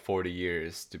at like 40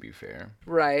 years, to be fair.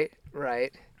 Right.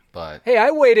 But hey,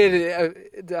 I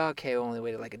waited. Okay, I only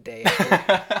waited like a day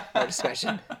after our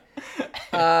discussion.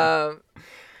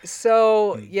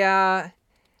 So yeah,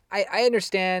 I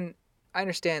understand. I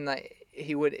understand that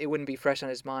it wouldn't be fresh on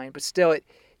his mind, but still,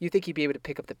 you think he'd be able to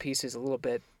pick up the pieces a little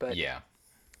bit. But yeah,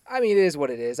 I mean, it is what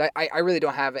it is. I really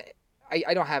don't have it.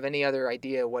 I don't have any other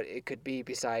idea what it could be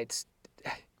besides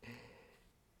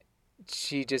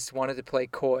she just wanted to play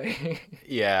coy.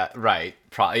 Yeah, right.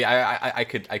 Probably. I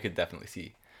could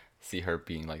definitely see her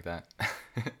being like that.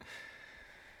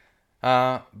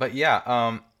 But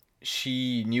yeah,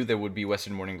 she knew there would be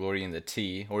Western Morning Glory in the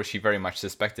tea, or she very much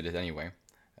suspected it anyway.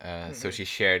 So she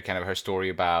shared kind of her story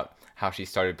about how she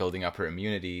started building up her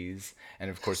immunities,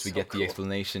 and of course we get the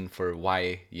explanation for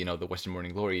why the Western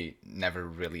Morning Glory never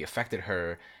really affected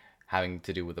her, having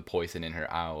to do with the poison in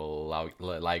her owl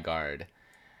Ligard,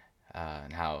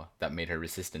 and how that made her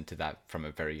resistant to that from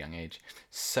a very young age.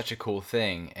 Such a cool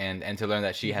thing, and to learn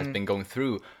that she has been going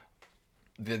through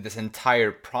this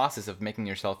entire process of making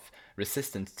herself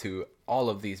resistant to all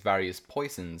of these various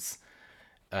poisons.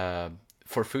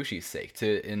 For Fushi's sake,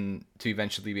 to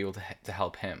eventually be able to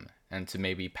help him and to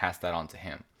maybe pass that on to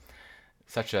him.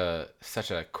 Such a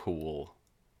cool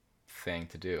thing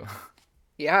to do.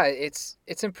 Yeah, it's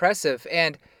impressive,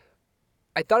 and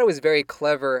I thought it was very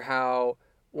clever how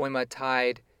Oima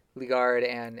tied Ligard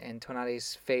and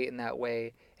Tonari's fate in that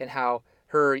way, and how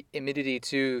her immunity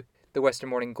to the Western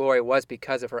Morning Glory was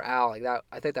because of her owl. Like that,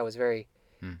 I think that was very,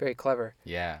 very clever.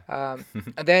 Yeah.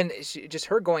 And then just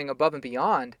her going above and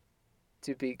beyond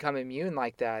to become immune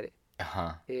like that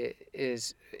it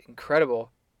is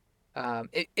incredible.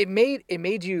 It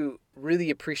made you really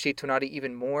appreciate Tonari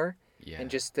even more, and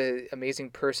just the amazing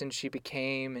person she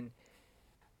became, and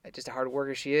just a hard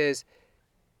worker she is.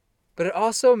 But it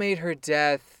also made her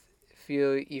death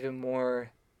feel even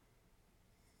more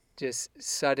just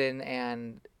sudden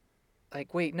and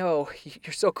like, wait, no,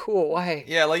 you're so cool. Why?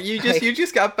 Yeah, like you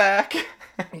just got back.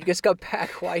 You just got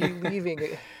back. Why are you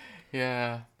leaving?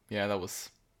 Yeah, that was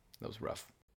rough.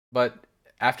 But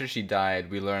after she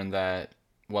died, we learned that,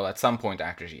 well, at some point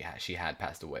after she had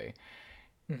passed away,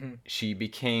 she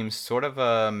became sort of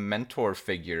a mentor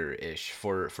figure-ish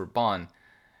for Bon,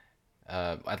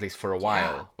 at least for a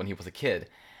while when he was a kid.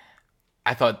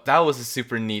 I thought that was a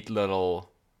super neat little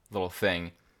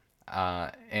thing,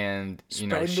 and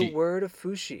spreading the word of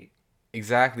Fushi.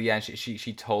 Exactly, yeah.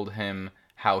 She told him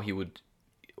how he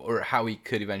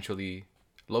could eventually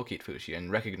locate Fushi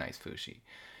and recognize Fushi.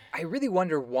 I really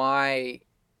wonder why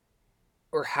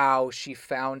or how she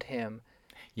found him.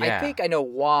 Yeah. I think I know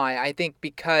why. I think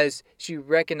because she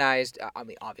recognized. I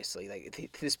mean, obviously,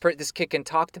 like this kid can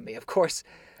talk to me. Of course,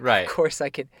 right? Of course, I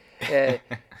can.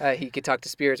 He could talk to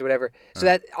spirits or whatever. So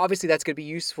that obviously that's going to be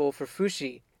useful for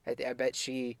Fushi. I bet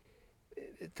she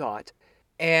thought,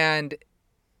 and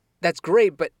that's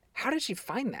great. But how did she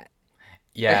find that?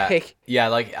 Yeah,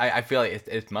 Like I feel like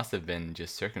it must have been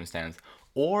just circumstance,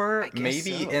 or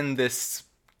maybe in this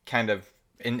kind of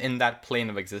in that plane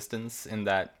of existence, in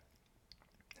that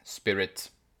spirit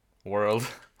world,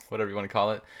 whatever you want to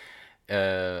call it.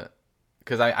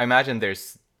 Because I imagine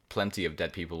there's plenty of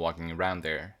dead people walking around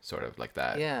there, sort of like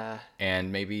that. Yeah.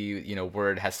 And maybe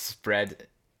word has spread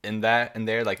in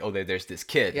there, like, oh, there's this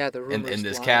kid in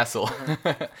this castle.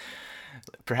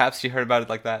 Perhaps she heard about it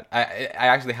like that. I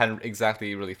actually hadn't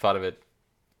exactly really thought of it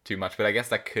too much, but I guess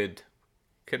that could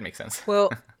make sense.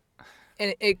 Well,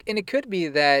 and it could be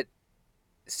that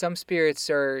some spirits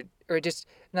or just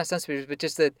not some spirits, but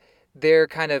just that their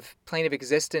kind of plane of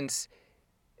existence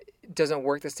doesn't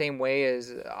work the same way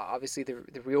as obviously the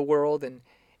real world,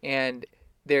 and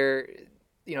they're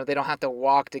they don't have to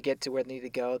walk to get to where they need to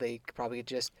go. They could probably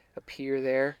just appear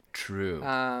there. True.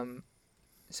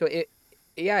 So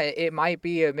it might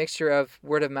be a mixture of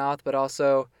word of mouth, but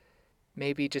also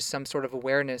maybe just some sort of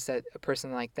awareness that a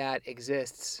person like that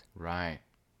exists. Right.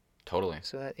 Totally.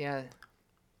 So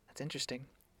that's interesting.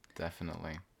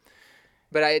 Definitely.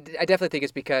 But I definitely think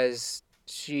it's because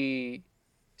she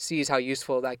sees how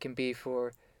useful that can be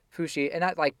for Fushi, and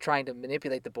not like trying to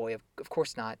manipulate the boy. Of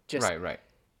course not. Just right.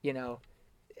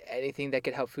 Anything that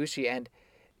could help Fushi, and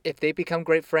if they become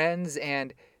great friends,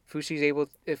 and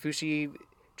if Fushi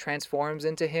transforms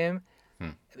into him,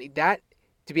 I mean that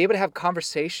to be able to have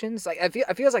conversations, like I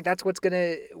feel like that's where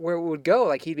it would go.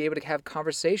 Like he'd be able to have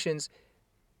conversations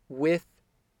with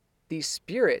these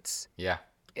spirits. Yeah.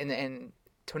 And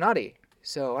Tonari.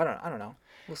 So I don't know.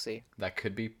 We'll see. That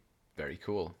could be very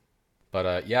cool.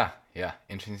 But yeah,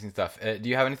 interesting stuff. Do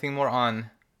you have anything more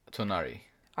on Tonari?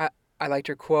 I liked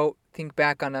her quote, "Think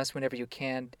back on us whenever you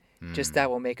can. Just that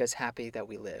will make us happy that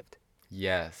we lived."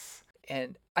 Yes.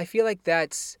 And I feel like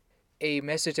that's a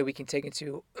message that we can take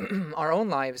into our own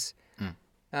lives.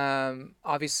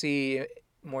 Obviously,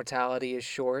 mortality is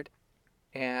short,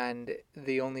 and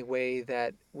the only way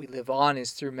that we live on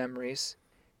is through memories.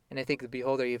 And I think the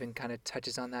Beholder even kind of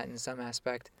touches on that in some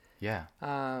aspect. Yeah.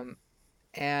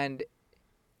 And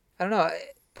I don't know,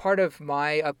 part of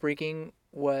my upbringing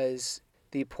was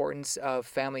the importance of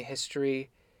family history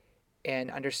and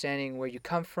understanding where you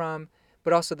come from,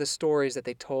 but also the stories that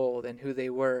they told and who they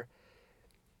were.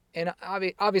 And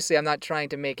obviously, I'm not trying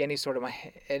to make any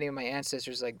of my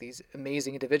ancestors like these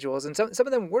amazing individuals, and some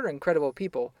of them were incredible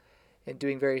people and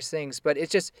doing various things. But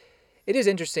it's just it is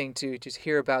interesting to just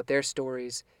hear about their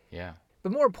stories. Yeah.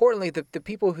 But more importantly, the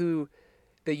people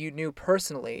that you knew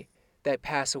personally that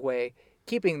pass away,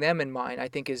 keeping them in mind, I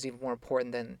think is even more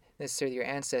important than necessarily your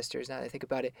ancestors. Now that I think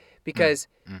about it, Mm. because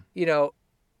Mm. you know,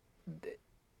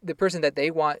 the person that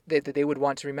they would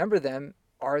want to remember them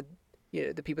are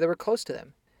the people that were close to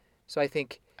them. So I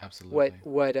think Absolutely.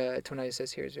 what Tonari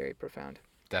says here is very profound.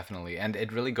 Definitely, and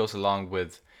it really goes along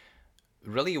with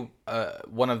really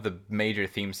one of the major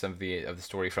themes of the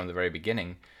story from the very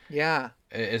beginning. Yeah.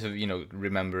 Is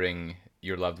remembering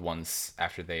your loved ones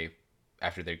after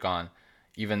they're gone.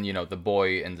 Even the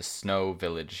boy in the snow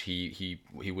village, he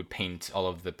would paint all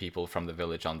of the people from the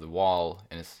village on the wall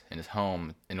in his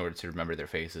home in order to remember their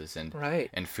faces. And Right.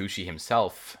 and Fushi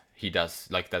himself, he does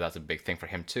like that. That's a big thing for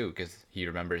him too, because he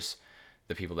remembers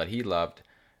the people that he loved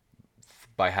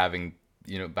by having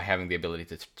the ability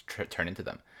to turn into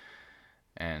them.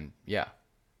 And yeah,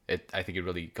 I think it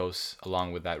really goes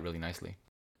along with that really nicely.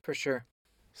 For sure.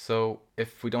 So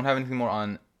if we don't have anything more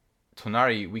on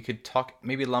Tonari, we could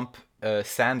maybe lump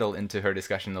Sandal into her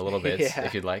discussion a little bit, Yeah.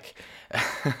 if you'd like.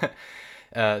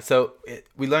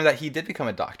 We learned that he did become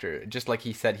a doctor, just like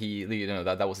he said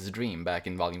that was his dream back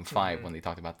in Volume 5 when they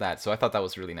talked about that. So I thought that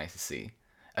was really nice to see.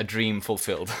 A dream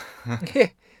fulfilled.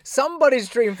 Somebody's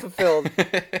dream fulfilled.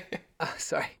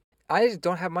 Sorry. I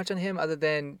don't have much on him other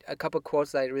than a couple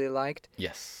quotes that I really liked.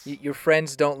 Yes. Your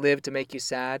friends don't live to make you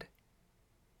sad.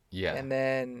 Yeah. And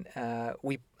then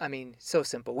so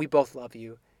simple. We both love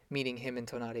you, meaning him and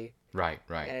Tonari. Right.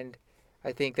 And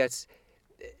I think it's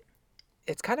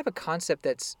kind of a concept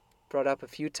that's brought up a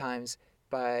few times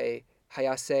by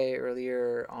Hayase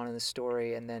earlier on in the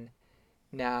story, and then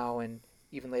now and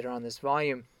even later on in this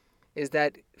volume, is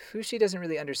that Fushi doesn't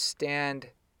really understand,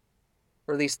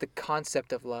 or at least the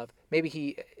concept of love.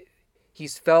 Maybe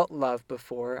he's felt love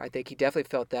before. I think he definitely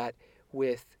felt that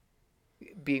with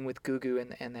being with Gugu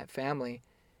and that family,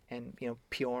 and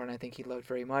Pjorn, I think he loved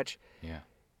very much. Yeah.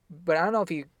 But I don't know if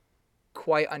he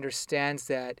quite understands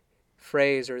that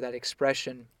phrase or that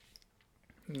expression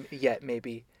yet,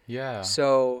 maybe. Yeah.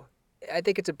 So I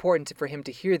think it's important for him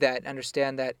to hear that and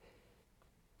understand that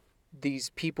these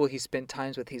people he spent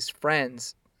times with, his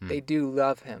friends, they do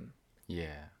love him.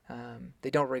 Yeah.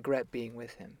 They don't regret being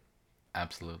with him.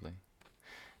 Absolutely.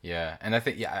 Yeah, and I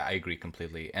think I agree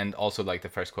completely. And also, like the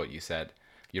first quote you said,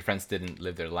 your friends didn't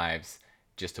live their lives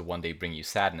just to one day bring you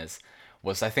sadness,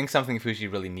 was I think something Fushi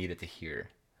really needed to hear,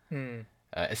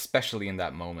 especially in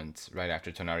that moment right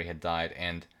after Tonari had died,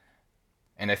 and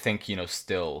I think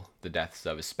still the deaths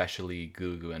of especially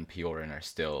Gugu and Piorin are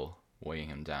still weighing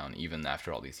him down even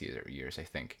after all these years. I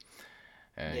think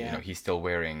he's still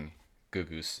wearing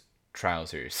Gugu's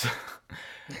trousers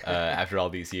after all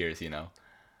these years.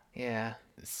 Yeah.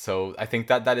 So I think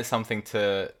that is something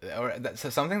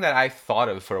something that I thought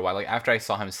of for a while. Like after I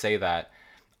saw him say that,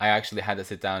 I actually had to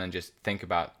sit down and just think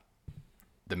about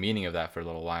the meaning of that for a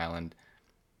little while, and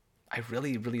I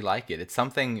really, really like it. It's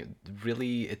something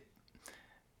really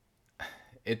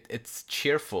it's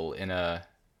cheerful in a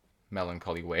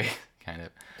melancholy way, kind of.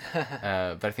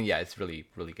 But I think it's really,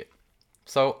 really good.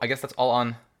 So I guess that's all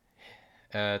on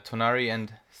Tonari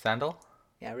and Sandal.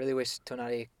 Yeah, I really wish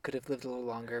Tonari could have lived a little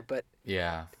longer, but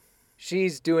yeah,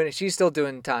 she's still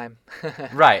doing time.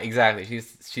 Right, exactly.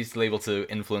 She's still able to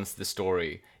influence the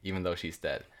story even though she's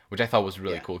dead, which I thought was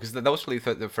really cool, because that was really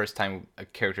the first time a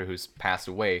character who's passed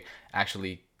away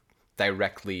actually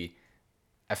directly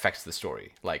affects the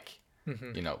story, like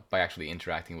by actually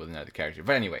interacting with another character.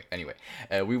 But anyway,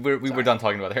 we were done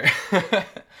talking about her.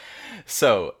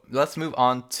 So let's move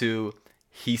on to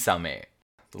Hisame,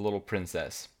 the little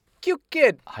princess. Cute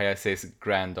kid. Hayase's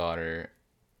granddaughter,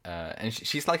 and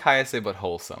she's like Hayase but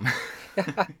wholesome.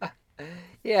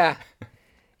 Yeah,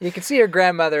 you can see her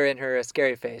grandmother in her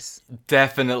scary face.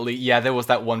 Definitely, yeah. There was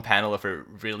that one panel of her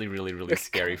really, really, really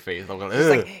scary face. I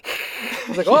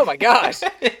was like, oh my gosh.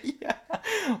 Yeah,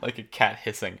 like a cat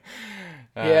hissing.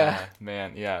 Yeah,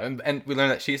 man, yeah, and we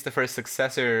learned that she's the first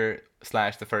successor /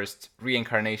 the first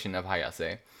reincarnation of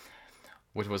Hayase,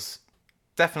 which was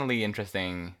definitely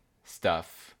interesting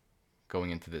stuff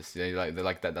going into this.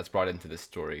 Like that's brought into this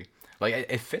story. Like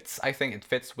it fits. I think it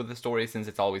fits with the story, since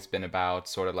it's always been about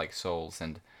sort of like souls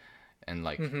and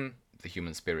like the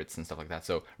human spirits and stuff like that.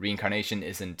 So reincarnation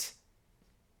isn't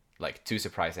like too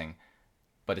surprising,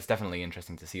 but it's definitely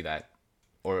interesting to see that.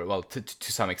 Or well,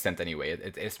 to some extent anyway.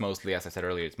 It's mostly, as I said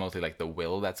earlier, it's mostly like the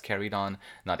will that's carried on,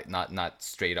 not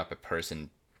straight up a person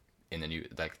in a new,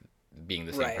 like being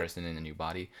the same person in a new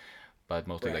body, but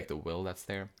mostly like the will that's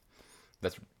there.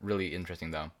 That's really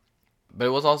interesting though. But it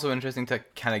was also interesting to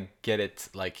kind of get it,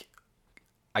 like,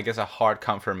 I guess a hard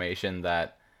confirmation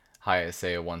that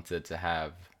Hayase wanted to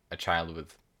have a child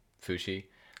with Fushi.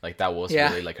 Like that was Yeah.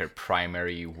 really like her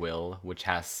primary will, which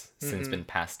has since Mm-hmm. been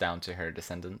passed down to her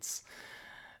descendants.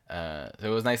 So it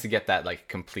was nice to get that like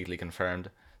completely confirmed.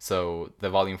 So the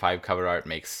Volume 5 cover art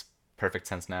makes perfect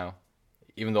sense now,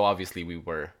 even though obviously we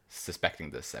were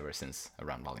suspecting this ever since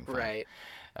around Volume 5. Right.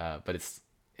 But it's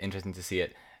interesting to see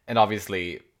it, and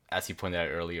obviously, as you pointed out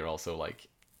earlier, also like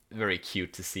very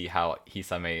cute to see how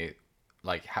Hisame,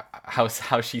 like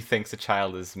how she thinks a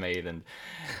child is made,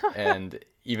 and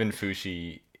even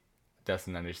Fushi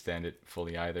doesn't understand it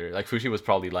fully either. Like Fushi was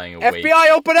probably lying awake. FBI,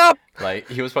 open up! Like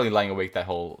he was probably lying awake the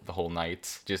whole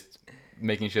night, just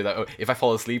making sure that if I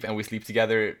fall asleep and we sleep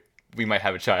together, we might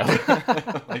have a child.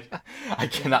 Like I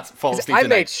cannot fall asleep I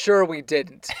tonight. made sure we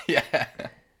didn't. Yeah.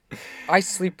 I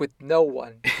sleep with no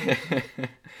one.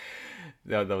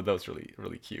 That was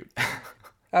really cute.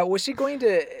 Was she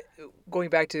going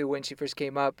back to when she first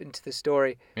came up into the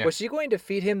story, Yeah. was she going to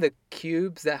feed him the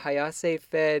cubes that Hayase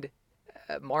fed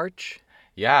March?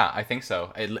 Yeah, I think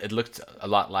so. It looked a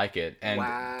lot like it, and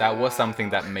that was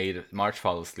something that made March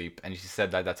fall asleep. And she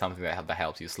said that that's something that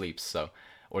helps you sleep. So,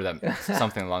 or that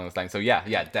something along those lines. So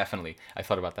yeah, definitely. I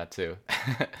thought about that too.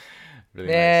 Really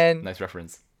Man. nice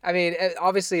reference. I mean,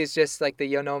 obviously it's just like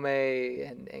the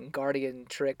Yonome and Guardian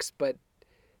tricks, but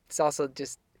it's also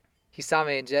just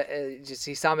Hisame and just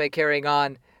Hisame carrying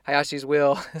on Hayashi's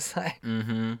will. It's like,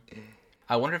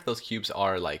 I wonder if those cubes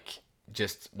are like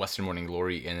just Western Morning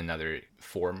Glory in another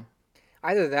form.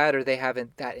 either that or they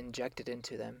haven't that injected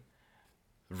into them.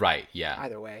 Right. Yeah.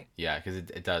 Either way. Yeah, because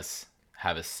it does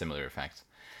have a similar effect.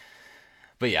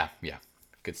 But yeah,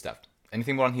 good stuff.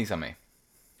 Anything more on Hisame?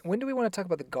 When do we want to talk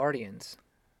about the Guardians?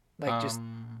 Like just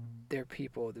their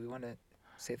people. Do we want to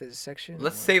save this section?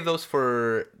 Let's save those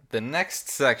for the next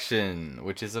section,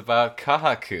 which is about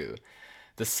Kahaku,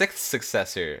 the sixth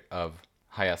successor of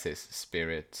Hayase's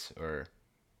spirit, or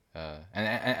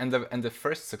and the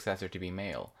first successor to be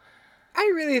male.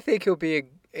 I really think he'll be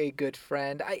a good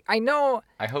friend. I know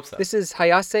I hope so. this is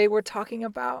Hayase we're talking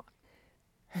about,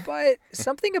 but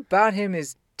something about him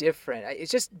is different.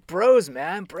 It's just bros,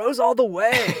 man. Bros all the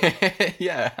way.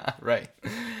 Yeah, right.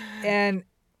 And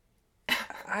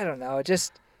I don't know,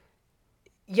 just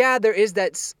yeah, there is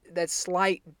that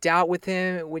slight doubt with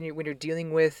him when you're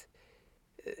dealing with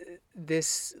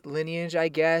this lineage, I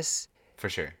guess. For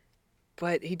sure.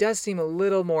 But he does seem a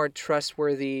little more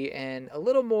trustworthy and a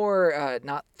little more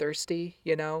not thirsty,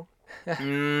 you know.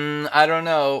 I don't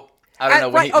know.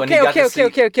 When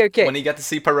he got to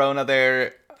see Perona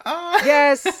there.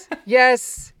 Yes.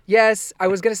 I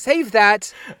was gonna save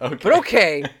that, Okay. but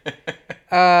okay.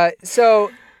 So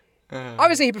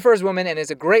obviously he prefers women and is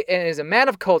a man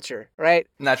of culture, right?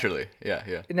 Naturally,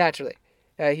 yeah. Naturally,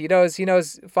 he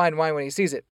knows fine wine when he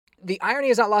sees it. The irony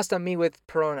is not lost on me with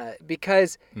Perona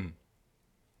because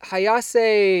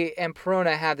Hayase and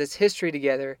Perona have this history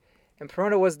together, and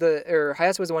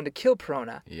Hayase was the one to kill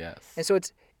Perona. Yes. And so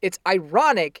it's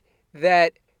ironic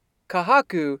that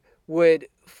Kahaku would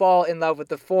fall in love with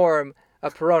the form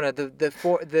of Perona,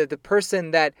 the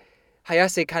person that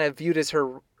Hayase kind of viewed as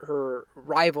her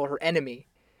rival, her enemy.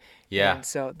 Yeah. And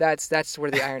so that's where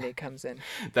the irony comes in.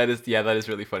 That is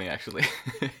really funny actually.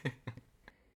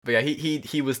 But yeah,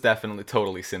 he was definitely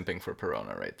totally simping for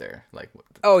Perona right there. Like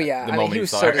oh yeah, the moment he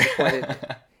was saw so her. disappointed.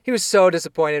 He was so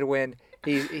disappointed when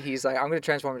he's like, I'm gonna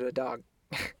transform into a dog.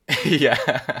 Yeah.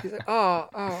 He's like, oh,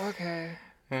 okay.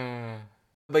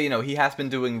 But he has been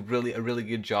doing a really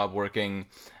good job working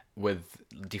with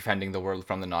defending the world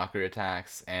from the knocker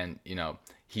attacks, and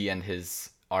he and his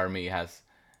army has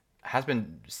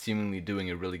been seemingly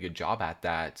doing a really good job at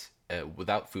that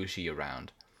without Fushi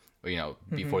around.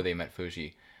 Before they met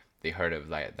Fushi, they heard of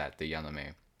that the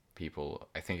Yanome people,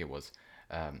 I think it was,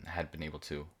 had been able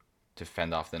to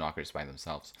fend off the knockers by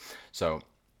themselves. So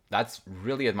that's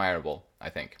really admirable, I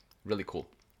think. Really cool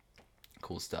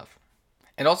stuff.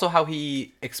 And also how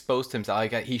he exposed himself,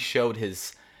 like he showed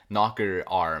his knocker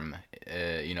arm,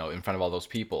 in front of all those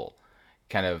people,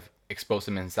 kind of exposed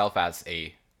him himself as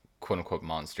a quote unquote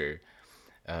monster.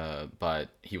 But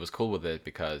he was cool with it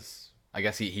because I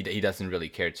guess he doesn't really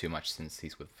care too much since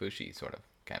he's with Fushi, sort of,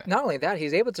 kind of. Not only that,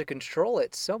 he's able to control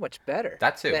it so much better.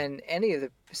 That too. Than any of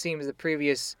the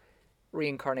previous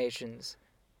reincarnations.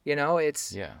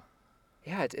 It's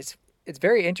it's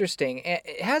very interesting.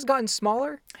 It has gotten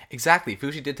smaller. Exactly.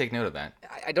 Fushi did take note of that.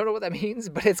 I don't know what that means,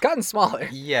 but it's gotten smaller.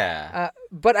 Yeah.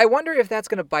 But I wonder if that's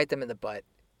going to bite them in the butt.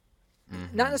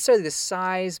 Mm-hmm. Not necessarily the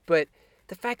size, but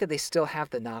the fact that they still have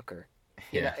the knocker.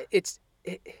 Yeah.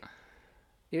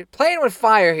 You're playing with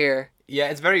fire here. Yeah,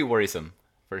 it's very worrisome,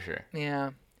 for sure.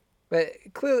 Yeah. But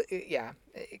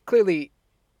clearly,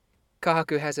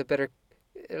 Kahaku has a better,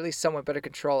 at least somewhat better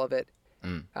control of it.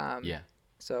 Yeah.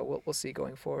 So we'll see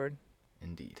going forward.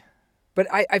 Indeed. But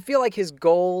I feel like his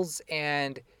goals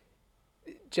and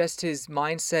just his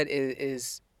mindset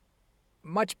is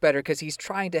much better because he's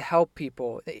trying to help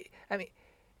people. I mean,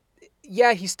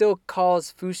 yeah, he still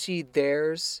calls Fushi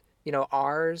theirs,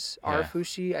 ours, our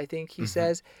Fushi, I think he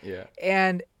says. Yeah.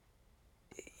 And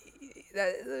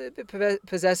a bit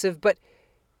possessive, but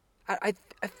I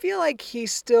feel like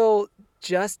he's still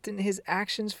just in his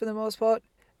actions for the most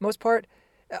part.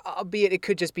 Albeit it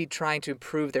could just be trying to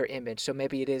improve their image, so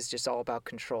maybe it is just all about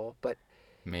control. But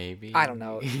maybe I don't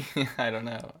know. I don't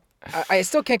know. I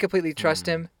still can't completely trust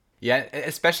him. Yeah,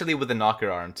 especially with the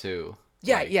knocker arm too.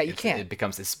 Yeah, you can't. It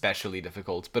becomes especially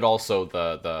difficult, but also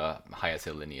the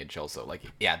Hayase lineage also. Like,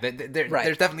 yeah,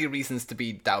 there's definitely reasons to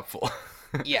be doubtful.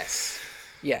 Yes.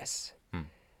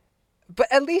 But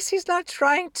at least he's not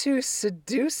trying to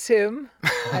seduce him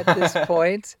at this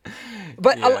point.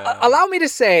 But allow me to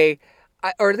say,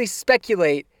 or at least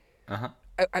speculate. I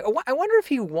wonder if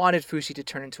he wanted Fushi to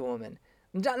turn into a woman,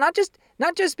 not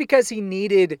just because he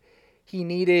needed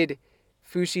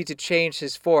Fushi to change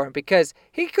his form, because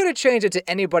he could have changed it to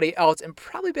anybody else and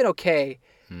probably been okay.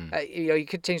 You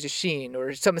could change to Sheen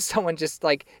or someone just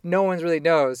like no one really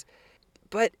knows.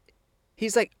 But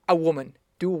he's like, a woman,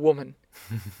 do a woman.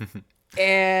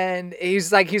 And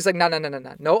he's like,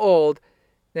 no old.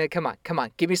 Come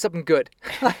on, give me something good.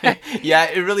 Yeah,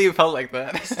 it really felt like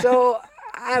that. So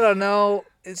I don't know.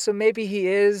 So maybe he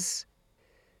is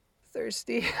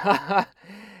thirsty,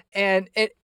 and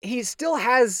he still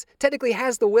technically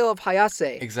has the will of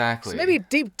Hayase. Exactly. So maybe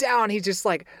deep down he's just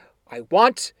like, I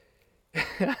want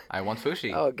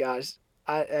Fushi. Oh gosh,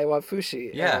 I want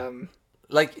Fushi. Yeah.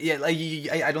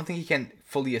 I don't think he can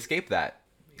fully escape that.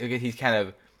 He's kind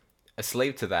of a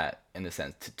slave to that in a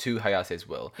sense, to Hayase's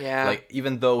will. Yeah. Like,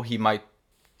 even though he might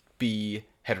be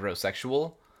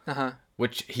heterosexual,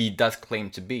 which he does claim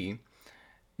to be,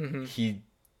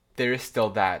 there is still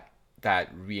that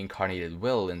reincarnated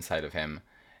will inside of him,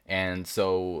 and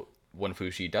so when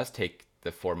Fushi does take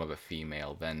the form of a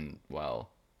female, then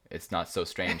it's not so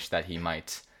strange that he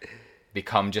might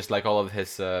become just like all of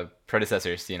his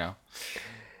predecessors,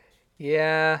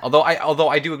 Yeah. Although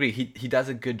I do agree, he does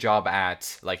a good job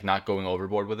at like not going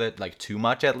overboard with it, like too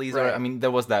much at least. Right. I mean,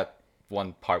 there was that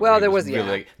one part where he was really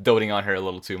like doting on her a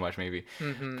little too much, maybe.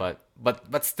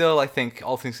 But still, I think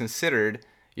all things considered,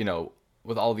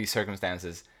 with all these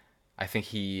circumstances, I think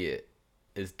he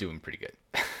is doing pretty good.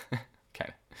 Kind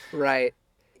of. Right.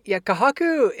 Yeah,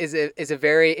 Kahaku is a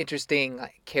very interesting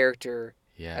character.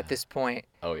 Yeah. At this point.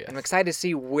 Oh yeah. I'm excited to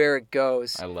see where it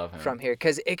goes. I love him. From here,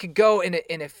 because it could go in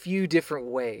a few different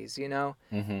ways, I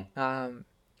am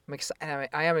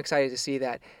excited to see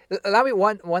that. Allow me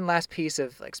one last piece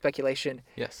of like speculation.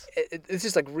 Yes. It's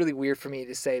just like really weird for me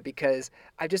to say because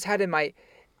I've just had in my.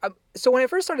 So when I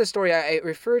first started the story, I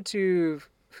referred to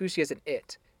Fushi as an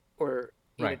it, or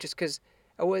just because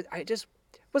I just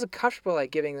wasn't comfortable like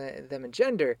giving them a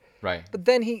gender. Right. But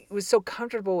then he was so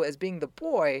comfortable as being the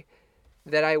boy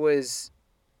that I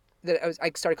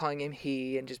started calling him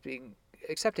he and just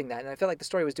accepting that, and I felt like the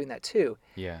story was doing that too.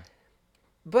 Yeah.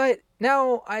 But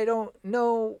now I don't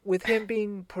know with him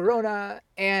being Perona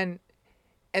and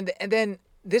then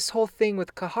this whole thing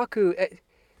with Kahaku,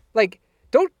 like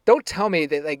don't tell me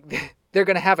that like they're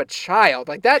gonna have a child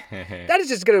like that. That is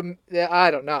just gonna,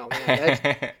 I don't know,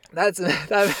 man.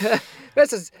 That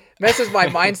messes my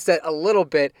mindset a little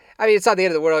bit. I mean, it's not the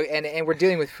end of the world, and we're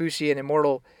dealing with Fushi, an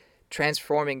immortal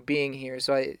transforming being here,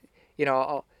 so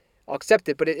I'll accept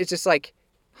it, but it's just like,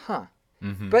 huh.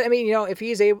 But I mean,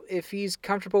 if he's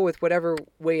comfortable with whatever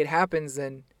way it happens,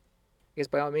 then I guess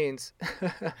by all means.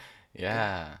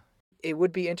 Yeah. It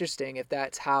would be interesting if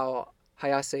that's how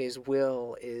Hayase's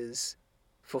will is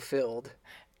fulfilled.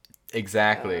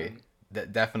 Exactly.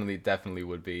 That definitely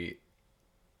would be.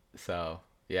 So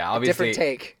yeah, obviously a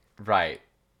different take. Right.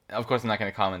 Of course, I'm not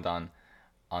going to comment on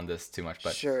this too much,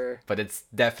 but sure. But it's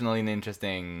definitely an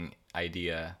interesting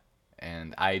idea,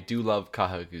 and I do love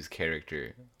Kahaku's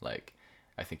character. Like,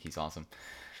 I think he's awesome.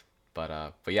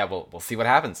 But yeah, we'll see what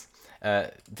happens.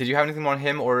 Did you have anything more on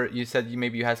him, or you said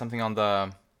you had something on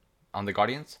the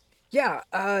Guardians? Yeah.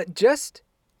 Just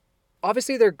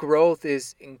obviously their growth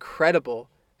is incredible.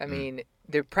 I mean,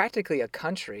 they're practically a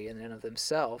country in and of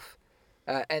themselves,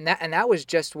 and that was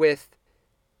just with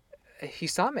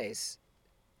Hisame's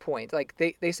point. Like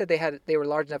they said they were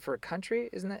large enough for a country,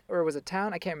 isn't it? Or was it a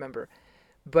town? I can't remember.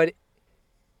 But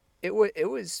it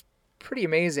was pretty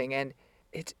amazing, and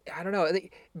I don't know.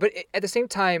 But at the same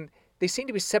time, they seem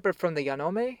to be separate from the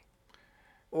Yanome,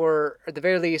 or at the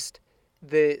very least,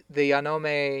 the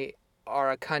Yanome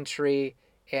are a country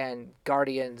and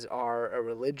Guardians are a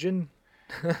religion.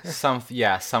 Something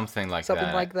like Something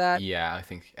that. like that. Yeah, I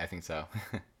think so.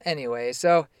 Anyway,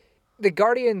 so the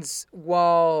Guardians,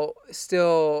 while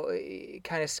still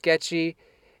kind of sketchy,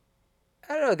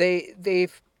 I don't know.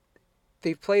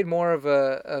 They've played more of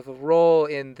a role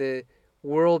in the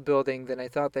world building than I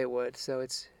thought they would. So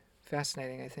it's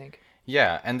fascinating, I think.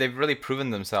 Yeah, and they've really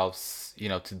proven themselves,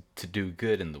 to do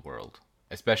good in the world,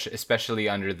 especially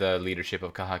under the leadership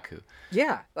of Kahaku.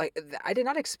 Yeah, like I did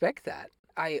not expect that.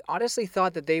 I honestly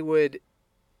thought that they would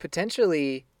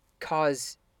potentially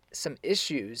cause some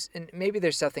issues, and maybe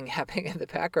there's something happening in the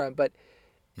background, but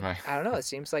Right. I don't know. It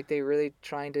seems like they're really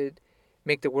trying to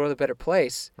make the world a better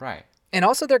place. Right. And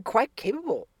also, they're quite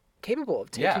capable of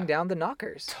Yeah. taking down the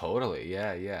knockers. Totally.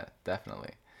 Yeah. Yeah.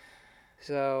 Definitely.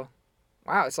 So,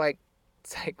 wow, it's like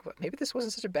maybe this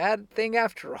wasn't such a bad thing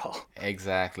after all.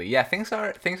 Exactly. Yeah. Things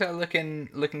are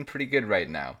looking pretty good right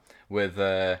now with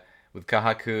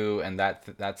Kahaku and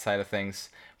that side of things,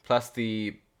 plus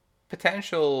the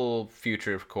potential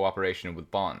future cooperation with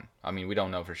Bon. I mean, we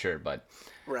don't know for sure, but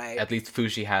Right. at least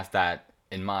Fushi has that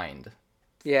in mind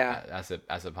Yeah.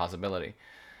 as a possibility.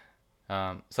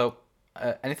 So,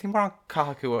 anything more on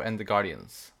Kahaku and the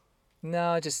Guardians?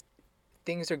 No, just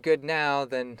things are good now,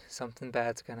 then something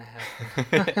bad's gonna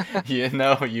happen. You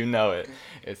know it.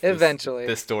 It's Eventually.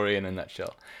 this story in a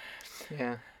nutshell.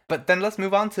 Yeah. But then let's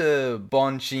move on to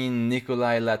Bonchin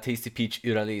Nikolai La Tasty Peach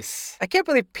Uralis. I can't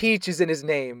believe Peach is in his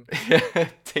name.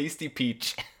 Tasty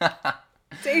Peach.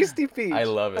 Tasty Peach. I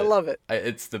love it. I love it.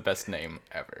 It's the best name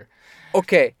ever.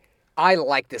 Okay, I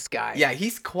like this guy. Yeah,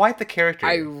 he's quite the character.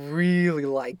 I really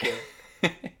like him.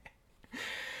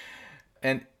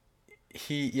 And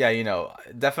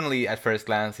definitely at first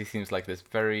glance, he seems like this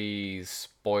very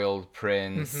spoiled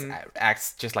prince,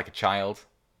 acts just like a child.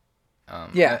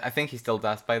 Yeah. I think he still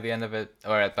does by the end of it,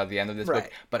 or by the end of this Right.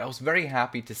 book. But I was very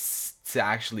happy to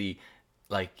actually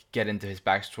like get into his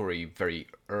backstory very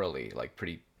early, like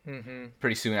pretty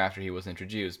soon after he was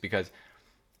introduced, because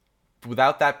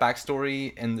without that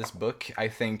backstory in this book, I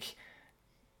think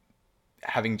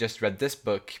having just read this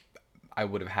book, I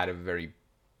would have had a very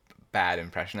bad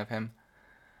impression of him.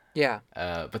 Yeah.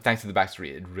 But thanks to the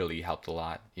backstory, it really helped a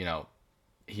lot.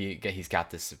 He's got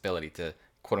this ability to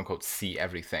quote unquote see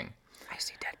everything. I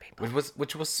see dead people.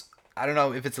 Which was I don't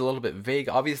know if it's a little bit vague.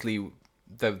 Obviously,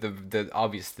 the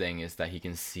obvious thing is that he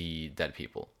can see dead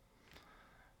people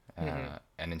and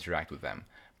interact with them.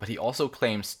 But he also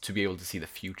claims to be able to see the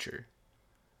future.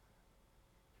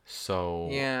 So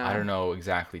Yeah. I don't know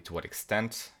exactly to what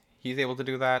extent he's able to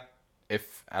do that,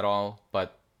 if at all.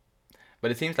 But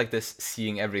it seems like this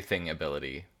seeing everything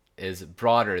ability is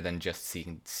broader than just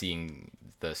seeing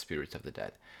the spirits of the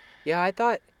dead. Yeah, I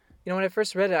thought, when I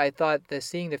first read it, I thought the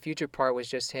seeing the future part was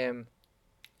just him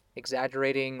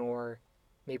exaggerating, or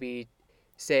maybe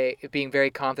being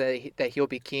very confident that he'll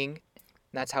be king.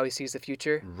 And that's how he sees the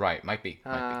future. Right, might be.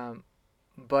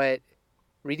 But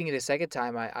reading it a second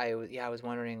time, I was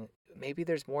wondering, maybe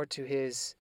there's more to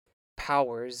his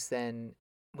powers than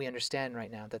we understand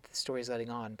right now that the story's letting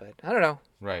on. But I don't know.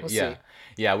 Right. We'll yeah.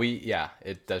 see.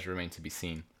 It does remain to be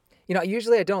seen.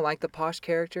 Usually I don't like the posh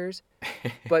characters,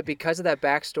 but because of that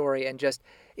backstory and just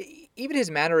even his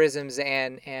mannerisms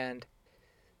and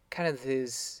kind of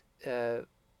his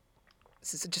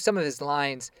just some of his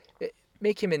lines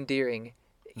make him endearing,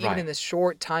 even in the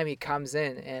short time he comes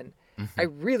in. And I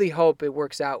really hope it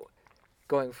works out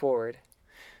going forward.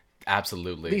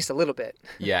 Absolutely. At least a little bit.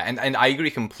 Yeah, and I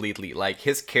agree completely. Like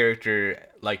his character,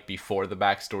 like before the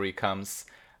backstory comes,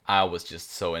 I was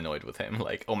just so annoyed with him.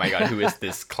 Like, oh my god, who is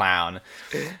this clown?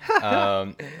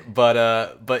 But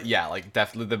yeah, like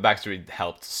definitely the backstory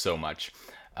helped so much,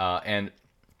 and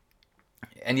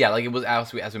yeah, like it was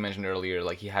as we mentioned earlier,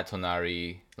 like he had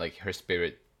Tonari, like her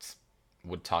spirit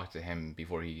would talk to him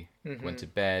before he went to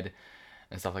bed,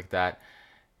 and stuff like that.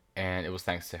 And it was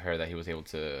thanks to her that he was able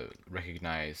to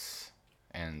recognize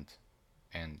and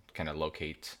kind of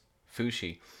locate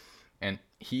Fushi. And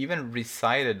he even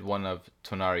recited one of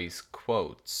Tonari's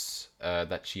quotes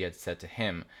that she had said to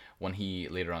him when he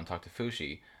later on talked to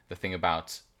Fushi. The thing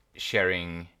about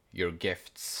sharing your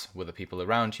gifts with the people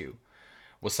around you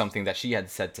was something that she had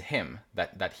said to him,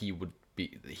 that he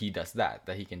does that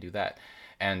he can do that.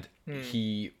 And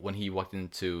when he walked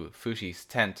into Fushi's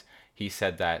tent, he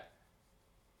said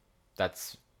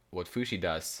that's what Fushi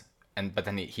does. But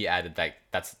then he added that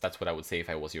that's what I would say if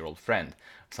I was your old friend,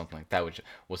 something like that, which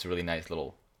was a really nice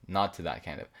little nod to that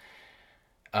kind of.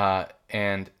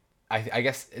 And I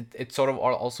guess it sort of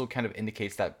also kind of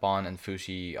indicates that Bon and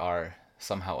Fushi are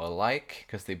somehow alike,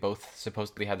 because they both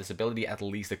supposedly have this ability, at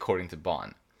least according to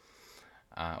Bon.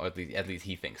 or at least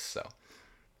he thinks so.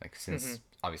 Like since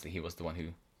obviously he was the one who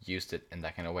used it in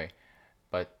that kind of way,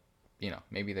 but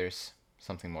maybe there's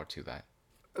something more to that.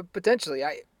 Potentially,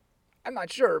 I'm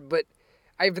not sure, but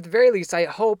at the very least, I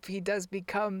hope he does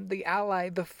become the ally,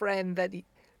 the friend that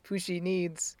Fushi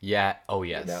needs. Yeah. Oh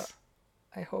yes.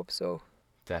 I hope so.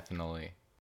 Definitely.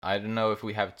 I don't know if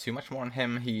we have too much more on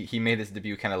him. He made his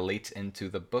debut kind of late into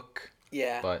the book.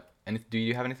 Yeah. But do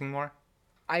you have anything more?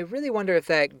 I really wonder if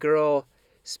that girl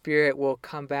spirit will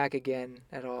come back again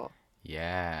at all.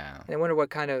 Yeah. And I wonder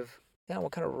what kind of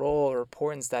role or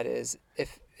importance that is,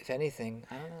 if anything.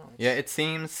 I don't know. Yeah, it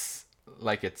seems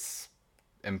like it's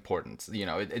important.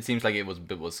 It seems like it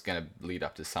was gonna lead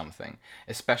up to something,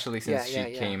 especially since she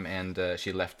came and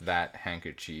she left that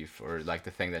handkerchief, or like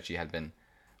the thing that she had been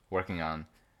working on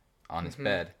his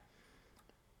bed,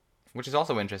 which is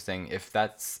also interesting. If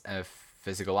that's a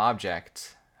physical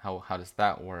object, how does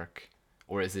that work?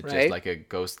 Or is it just like a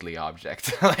ghostly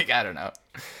object? Like, I don't know.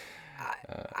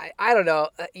 I don't know.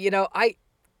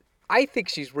 I think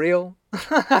she's real.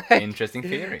 Interesting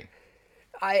theory.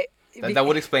 That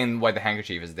would explain why the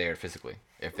handkerchief is there physically,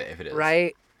 if it is.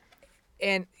 Right.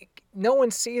 And no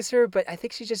one sees her, but I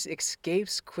think she just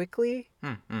escapes quickly.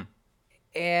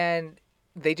 And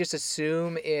they just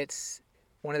assume it's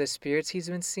one of the spirits he's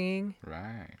been seeing.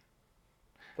 Right.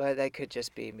 But that could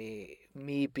just be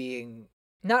me being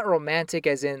not romantic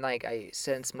as in like I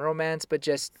sense romance, but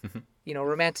just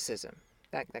romanticism.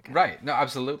 That kind right. No,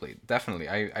 absolutely. Definitely.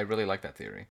 I really like that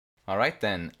theory. All right,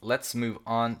 then. Let's move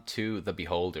on to the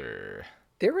Beholder.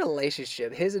 Their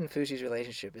relationship, his and Fushi's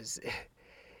relationship is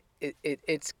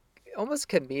it's almost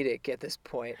comedic at this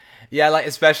point. Yeah, like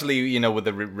especially with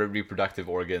the reproductive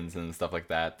organs and stuff like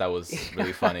that. That was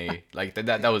really funny. Like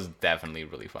that was definitely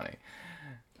really funny.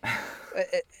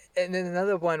 And then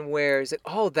another one where it's like,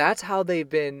 oh, that's how they've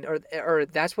been, or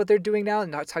that's what they're doing now.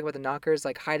 Not talking about the knockers,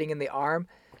 like hiding in the arm.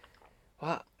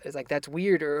 Wow, it's like that's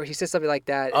weird, or he says something like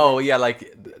that. Oh yeah,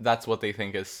 like that's what they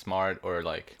think is smart, or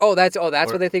like. That's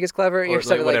what they think is clever, or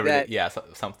something like that. Yeah,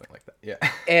 something like that.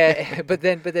 Yeah. But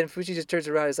then Fushi just turns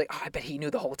around. And is like, oh, I bet he knew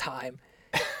the whole time.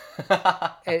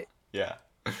 Yeah.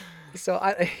 So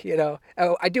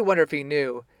I do wonder if he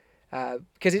knew,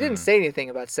 because he didn't say anything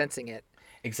about sensing it.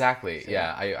 Exactly. So.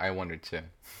 Yeah, I wondered too.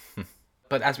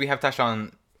 But as we have touched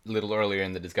on a little earlier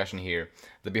in the discussion here,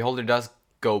 the Beholder does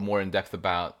go more in depth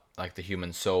about like the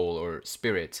human soul or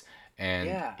spirit,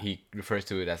 and he refers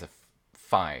to it as a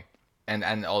Phi.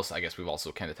 And also, I guess we've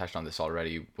also kind of touched on this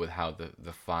already with how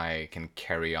the Phi can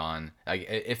carry on. Like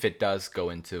if it does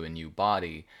go into a new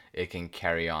body, it can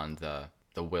carry on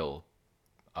the will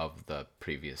of the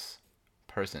previous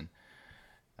person.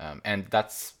 And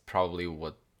that's probably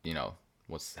what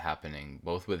what's happening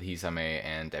both with Hisame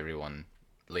and everyone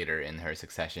later in her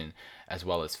succession, as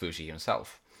well as Fushi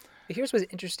himself. Here's what's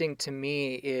interesting to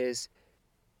me is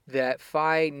that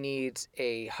Phi needs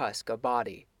a husk, a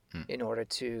body, in order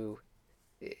to,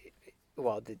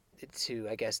 to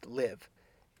I guess live,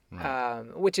 right.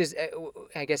 Which is,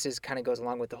 I guess, kind of goes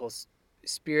along with the whole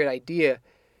spirit idea.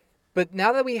 But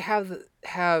now that we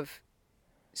have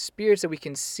spirits that we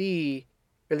can see,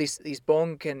 or at least these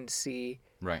Bon can see,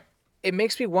 right? It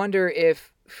makes me wonder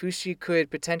if Fushi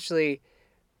could potentially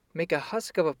make a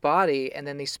husk of a body, and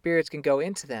then these spirits can go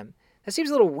into them. That seems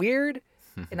a little weird,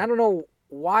 and I don't know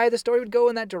why the story would go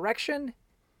in that direction,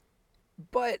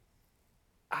 but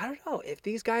I don't know if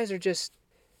these guys are just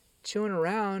chewing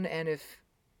around, and if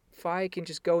Phi can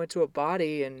just go into a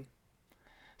body and...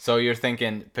 So you're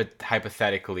thinking,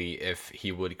 hypothetically, if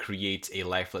he would create a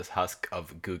lifeless husk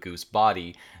of Gugu's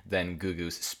body, then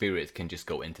Gugu's spirit can just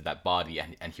go into that body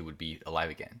and he would be alive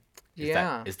again.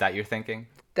 Is that your thinking?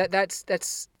 That's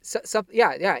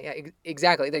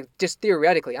exactly. Like, just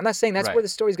theoretically. I'm not saying that's where the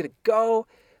story's going to go,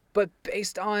 but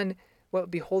based on what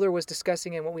Beholder was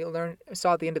discussing and what we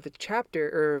saw at the end of the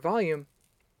chapter or volume,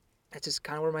 that's just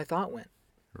kind of where my thought went.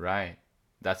 Right.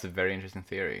 That's a very interesting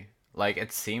theory. Like,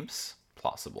 it seems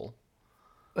plausible,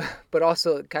 but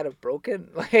also kind of broken.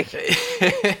 Like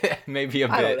maybe a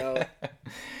bit. I don't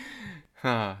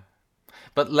know.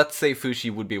 But let's say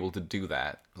Fushi would be able to do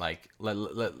that. Like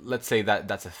let's say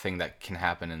that's a thing that can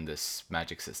happen in this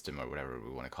magic system or whatever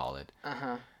we want to call it.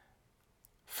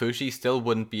 Fushi still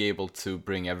wouldn't be able to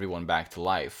bring everyone back to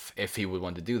life if he would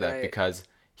want to do that, because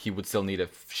he would still need a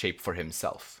shape for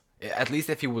himself. At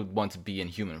least if he would want to be in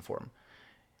human form.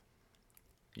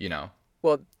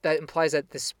 Well, that implies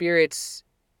that the spirits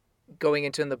going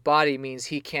into the body means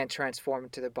he can't transform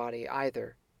into the body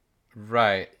either.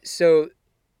 Right. So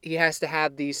he has to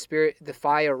have the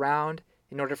Phi around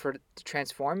in order for it to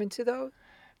transform into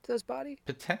those bodies.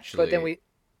 Potentially.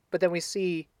 But then we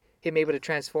see him able to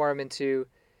transform into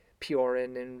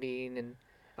Piorin and Rin and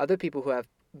other people who have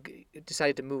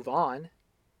decided to move on.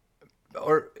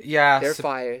 Or yeah, their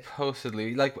fire.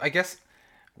 Supposedly, like I guess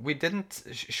we didn't.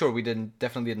 Sure, we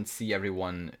definitely didn't see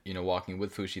everyone, walking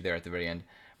with Fushi there at the very end.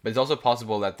 But it's also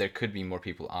possible that there could be more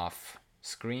people off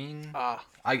screen.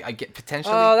 I get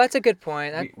potentially. Oh, that's a good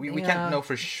point. We can't know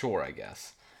for sure, I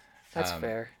guess. That's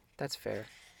fair. That's fair.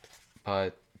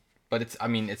 But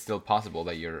it's still possible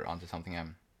that you're onto something.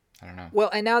 I don't know. Well,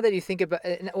 and now that you think about,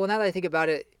 now that I think about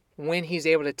it, when he's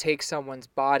able to take someone's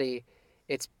body,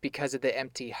 it's because of the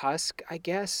empty husk, I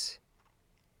guess.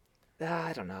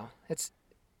 I don't know. It's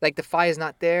like the fire is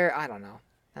not there. I don't know.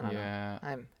 I don't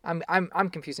know. I'm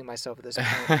confusing myself at this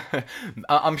point.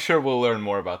 I'm sure we'll learn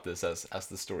more about this as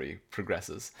the story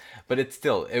progresses. But it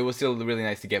was still really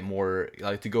nice to get more,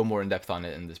 like, to go more in depth on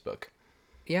it in this book.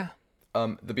 Yeah.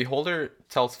 The Beholder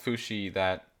tells Fushi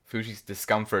that Fushi's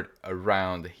discomfort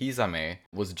around Hizame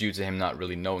was due to him not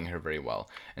really knowing her very well,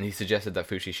 and he suggested that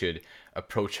Fushi should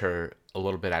approach her a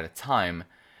little bit at a time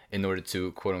in order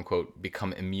to, quote-unquote,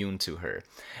 become immune to her.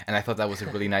 And I thought that was a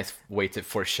really nice way to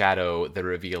foreshadow the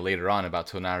reveal later on about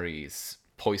Tonari's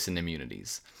poison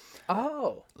immunities.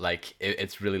 Oh. Like,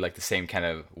 it's really like the same kind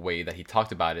of way that he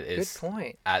talked about it is... Good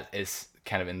point. Is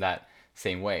kind of in that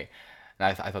same way.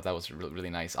 And I thought that was really, really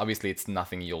nice. Obviously, it's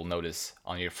nothing you'll notice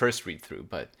on your first read-through,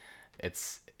 but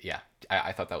it's... Yeah,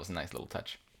 I thought that was a nice little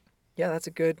touch. Yeah, that's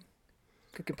a good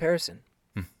comparison.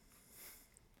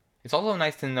 It's also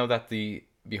nice to know that the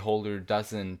Beholder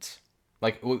doesn't,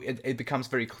 like, it becomes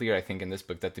very clear, I think, in this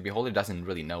book that the Beholder doesn't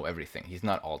really know everything. He's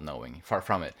not all-knowing. Far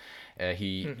from it.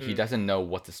 He doesn't know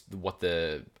what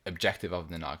the objective of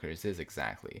the Knockers is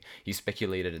exactly. He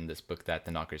speculated in this book that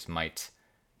the Knockers might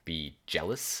be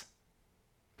jealous,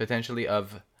 potentially,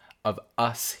 of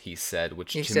us, he said,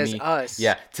 which he to says me, us.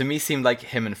 Yeah, to me seemed like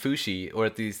him and Fushi, or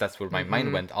at least that's where my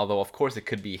mind went. Although, of course, it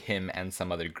could be him and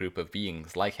some other group of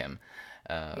beings like him.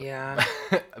 Yeah.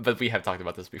 But we have talked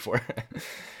about this before.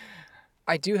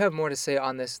 I do have more to say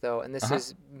on this, though, and this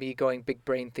is me going big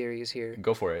brain theories here.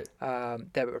 Go for it.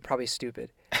 That are probably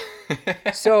stupid.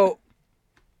 So,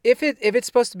 if it's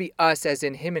supposed to be us, as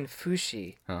in him and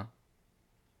Fushi,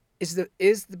 is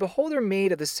the Beholder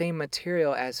made of the same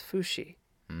material as Fushi?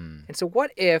 And so,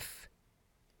 what if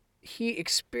he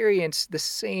experienced the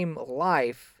same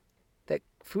life that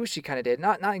Fushi kind of did?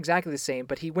 Not exactly the same,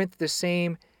 but he went through the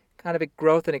same kind of a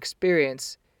growth and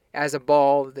experience as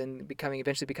evolved and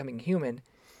eventually becoming human,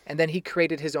 and then he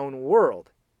created his own world.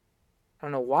 I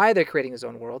don't know why they're creating his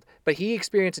own world, but he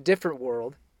experienced a different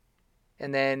world,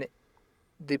 and then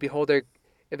the Beholder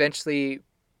eventually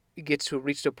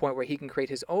reach to a point where he can create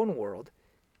his own world,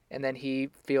 and then he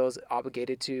feels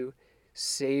obligated to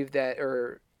save that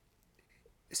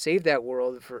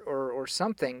world or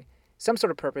something, some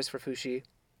sort of purpose for Fushi,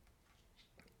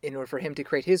 in order for him to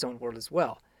create his own world as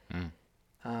well.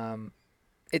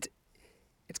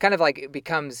 It's kind of like it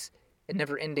becomes a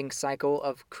never-ending cycle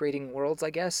of creating worlds, I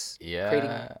guess. Yeah.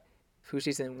 Creating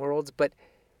Fushis and worlds, but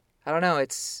I don't know.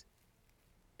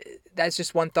 That's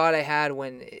just one thought I had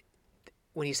when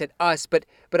he said us, but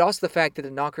also the fact that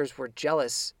the Knockers were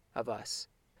jealous of us.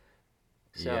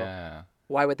 So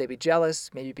why would they be jealous?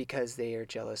 Maybe because they are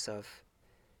jealous of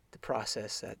the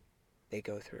process that they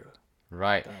go through.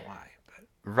 Right. I don't know why, but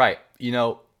right.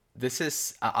 This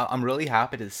is I'm really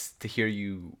happy to hear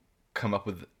you come up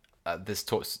with this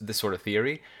sort of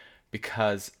theory,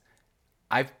 because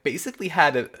I've basically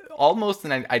had almost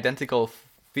an identical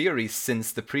theory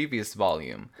since the previous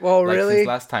volume. Well, really? Since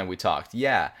last time we talked.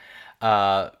 Yeah.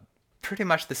 Pretty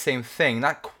much the same thing.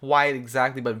 Not quite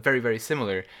exactly, but very, very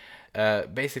similar.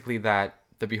 Basically that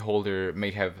the Beholder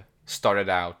may have started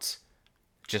out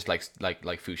just like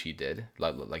Fushi did,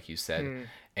 like you said,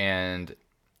 and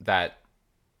that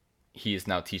he is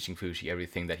now teaching Fushi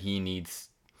everything that he needs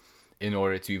in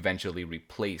order to eventually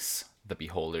replace the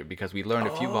Beholder, because we learned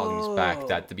a few volumes back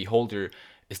that the Beholder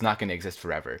is not going to exist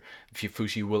forever.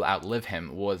 Fushi will outlive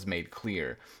him, was made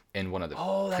clear in one of the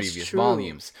previous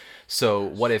volumes. So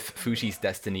what if Fushi's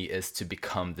destiny is to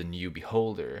become the new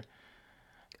Beholder?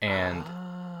 And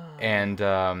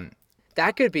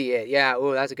that could be it. Yeah.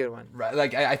 Oh, that's a good one. Right.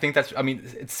 Like I think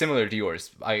it's similar to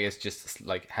yours. I guess just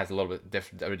like has a little bit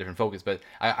different focus. But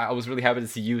I was really happy to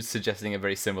see you suggesting a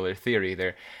very similar theory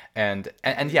there, and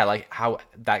yeah, like how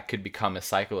that could become a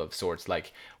cycle of sorts.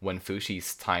 Like when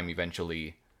Fushi's time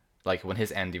eventually, like when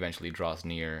his end eventually draws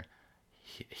near,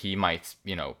 he might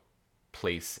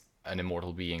place an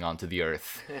immortal being onto the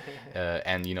earth,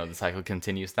 and the cycle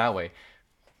continues that way.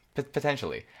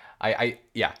 Potentially,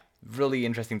 yeah. Really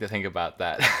interesting to think about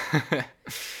that.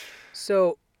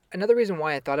 So, another reason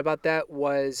why I thought about that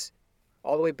was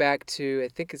all the way back to, I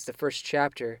think it's the first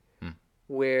chapter,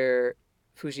 where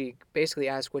Fushi basically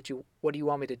asks, what do you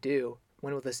want me to do?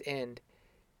 When will this end?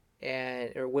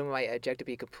 Or when will my objective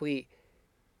be complete?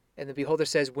 And the beholder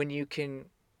says, when you can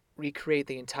recreate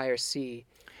the entire sea,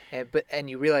 and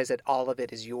you realize that all of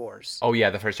it is yours. Oh yeah,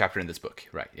 the first chapter in this book,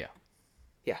 right? Yeah.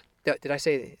 Yeah. Did I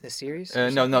say the series?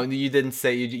 No, you didn't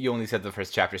say. You only said the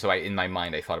first chapter. So in my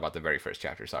mind, I thought about the very first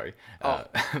chapter. Sorry.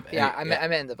 Yeah, I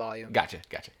meant in the volume. Gotcha.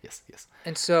 Yes.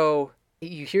 And so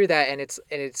you hear that, and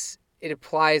it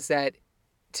implies that,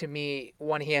 to me,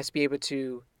 one, he has to be able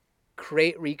to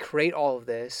recreate all of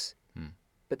this,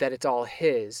 but that it's all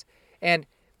his. And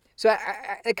so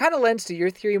it kind of lends to your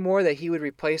theory more that he would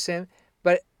replace him.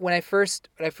 But when I first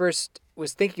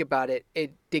was thinking about it,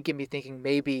 it did get me thinking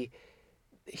maybe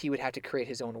he would have to create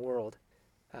his own world,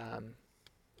 in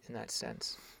that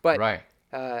sense. But right.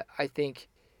 I think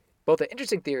both are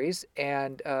interesting theories,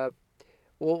 and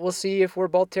we'll see if we're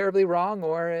both terribly wrong,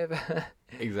 or if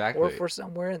exactly, or if we're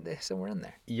somewhere in there.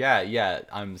 Yeah.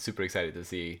 I'm super excited to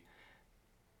see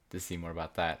more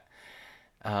about that.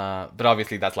 But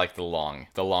obviously, that's like the long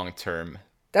term.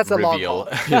 That's a reveal,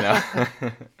 long haul.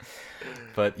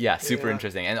 But yeah, super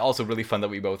interesting, and also really fun that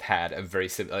we both had a very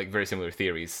similar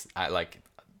theories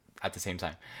at the same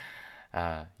time.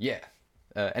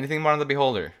 Anything more on the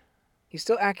Beholder? He's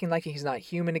still acting like he's not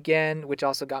human again, which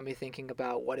also got me thinking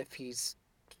about what if he's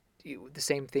the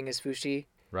same thing as Fushi.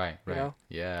 Right. You know?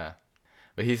 Yeah.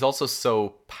 But he's also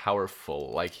so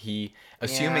powerful. Like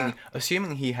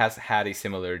assuming he has had a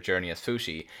similar journey as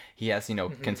Fushi, he has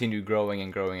continued growing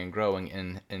and growing and growing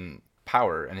in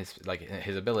power and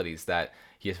his abilities, that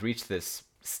he has reached this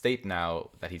state now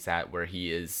that he's at where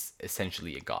he is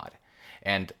essentially a god.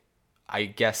 And I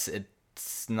guess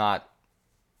it's not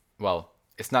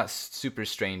super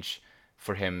strange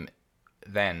for him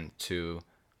then to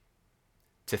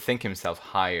think himself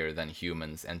higher than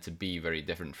humans and to be very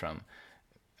different from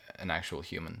an actual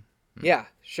human. Yeah,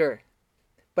 sure.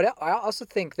 But I also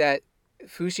think that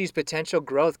Fushi's potential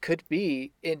growth could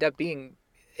end up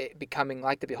becoming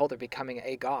like the Beholder, becoming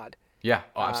a god. Yeah,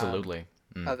 absolutely.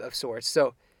 Of sorts.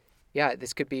 So, yeah,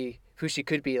 Fushi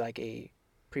could be like a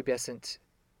pubescent,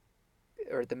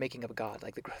 or the making of a god,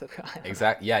 like the growth of God.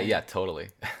 Exactly. Yeah, totally.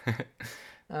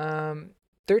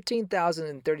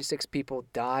 13,036 people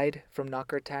died from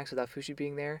knocker attacks without Fushi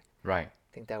being there. Right.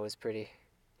 I think that was pretty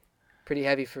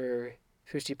heavy for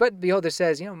Fushi. But Beholder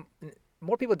says,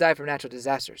 more people die from natural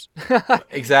disasters.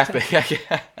 Exactly.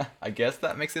 Yeah. I guess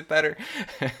that makes it better.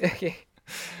 Okay.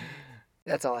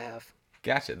 That's all I have.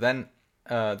 Gotcha. Then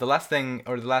the last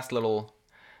little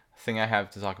thing I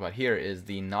have to talk about here is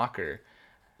the knocker.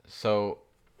 So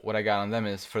what I got on them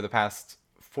is, for the past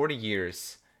 40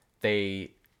 years,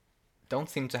 they don't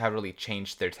seem to have really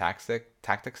changed their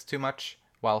tactics too much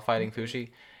while fighting Fushi.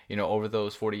 Over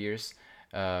those 40 years,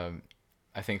 I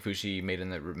think Fushi made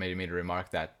a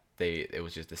remark that it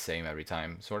was just the same every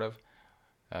time, sort of,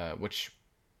 which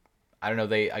I don't know.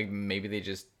 Maybe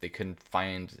they couldn't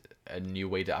find a new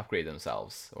way to upgrade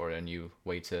themselves or a new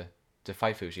way to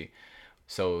fight Fushi.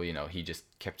 So he just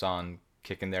kept on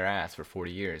kicking their ass for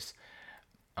 40 years,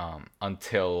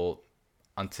 until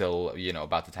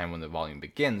about the time when the volume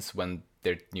begins, when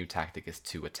their new tactic is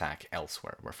to attack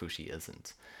elsewhere where Fushi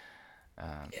isn't.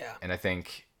 And I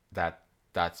think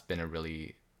that's been a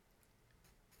really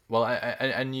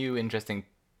a new interesting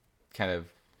kind of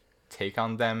take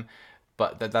on them,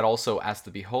 but that also, as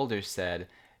the Beholder said,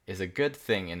 is a good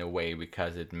thing in a way,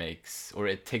 because it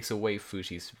takes away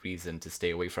Fushi's reason to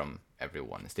stay away from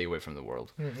everyone, stay away from the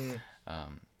world.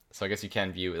 So I guess you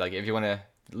can view, like, if you want to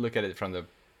look at it from a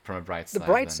bright side. The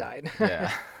bright side.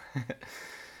 Yeah.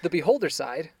 The Beholder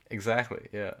side. Exactly.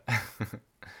 Yeah.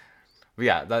 But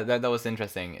yeah, that was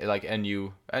interesting. Like the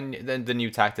new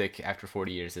tactic after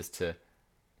 40 years is to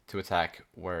attack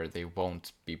where they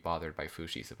won't be bothered by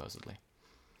Fushi, supposedly.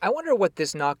 I wonder what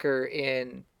this knocker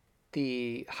in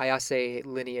the Hayase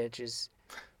lineage is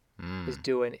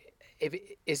doing.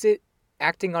 Is it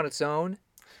acting on its own?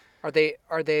 Are they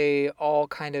all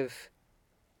kind of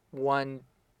one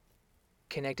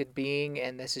connected being,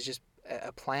 and this is just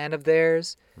a plan of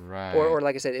theirs? Right. Or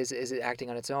like I said, is it acting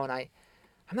on its own? I'm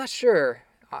not sure.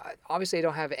 Obviously, I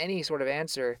don't have any sort of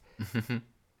answer,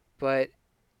 but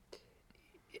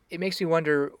it makes me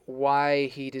wonder why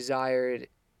he desired,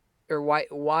 or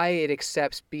why it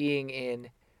accepts being in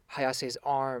Hayase's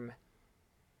arm,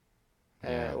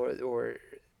 or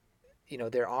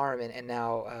their arm, and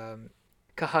now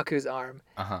Kahaku's arm.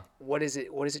 What is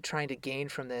it trying to gain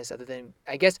from this, other than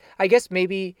I guess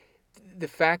maybe the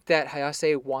fact that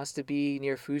Hayase wants to be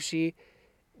near Fushi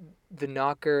the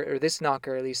knocker, or this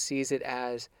knocker at least, sees it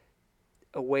as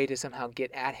a way to somehow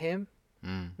get at him,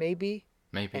 maybe.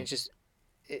 And it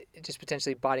just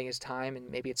potentially biding his time, and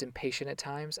maybe it's impatient at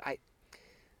times. I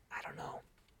don't know.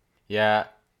 Yeah,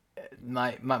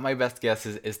 my best guess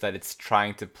is that it's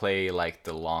trying to play like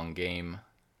the long game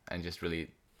and just really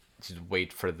just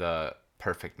wait for the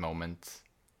perfect moment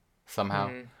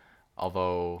somehow.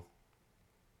 Although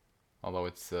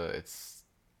it's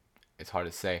hard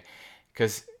to say,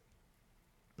 because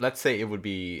let's say it would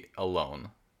be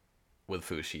alone with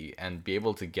Fushi and be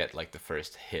able to get like the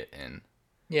first hit in.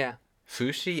 Yeah.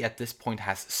 Fushi at this point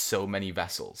has so many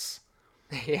vessels.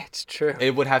 Yeah, it's true.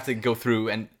 It would have to go through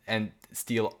and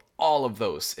steal all of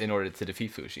those in order to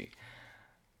defeat Fushi.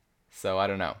 So I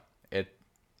don't know.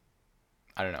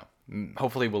 I don't know.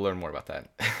 Hopefully we'll learn more about that.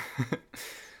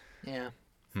 Yeah.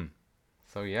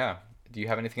 So yeah, do you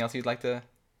have anything else you'd like to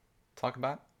talk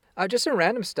about? Just some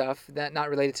random stuff that not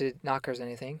related to knockers or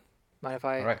anything. Mind if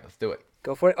I? All right, let's do it.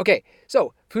 Go for it. Okay,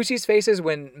 so Fushi's faces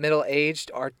when middle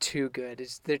aged are too good.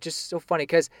 They're just so funny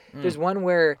because there's one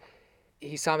where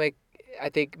Hisame, I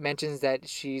think, mentions that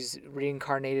she's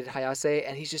reincarnated Hayase,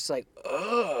 and he's just like,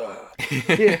 ugh.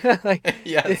 Yeah, like,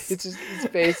 yes. It's just, his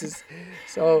face is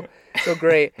so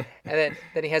great. And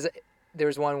then there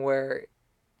was one where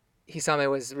Hisame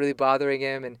was really bothering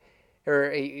him,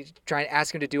 or he trying to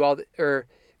ask him to do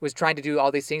was trying to do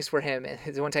all these things for him, and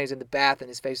one time he's in the bath and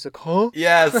his face was like, huh?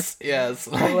 Yes.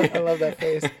 I love that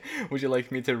face. Would you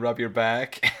like me to rub your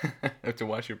back? Or to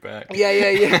wash your back?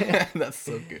 Yeah. That's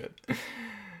so good.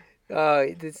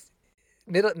 This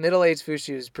middle-aged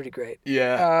Fushi is pretty great.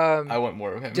 Yeah, I want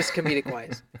more of him. Just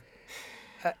comedic-wise.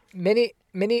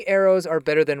 Many arrows are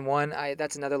better than one.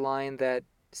 That's another line that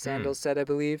Sandals said, I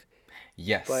believe.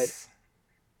 Yes. But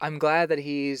I'm glad that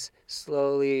he's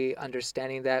slowly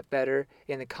understanding that better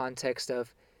in the context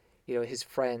of, his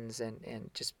friends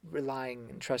and just relying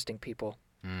and trusting people.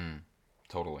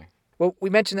 Totally. Well, we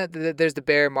mentioned that there's the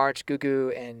bear, March,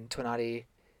 Gugu, and Tonari.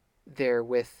 They're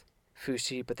with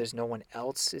Fushi, but there's no one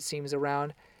else, it seems,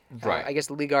 around. Right. I guess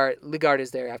Ligard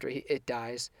is there after it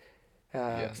dies.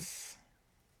 Yes.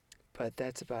 But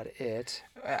that's about it.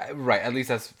 Right, at least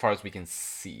as far as we can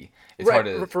see. It's right,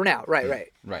 hard to... For now, right.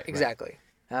 Right. Exactly.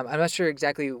 I'm not sure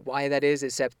exactly why that is,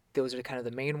 except those are kind of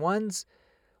the main ones,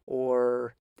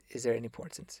 or is there any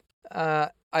importance?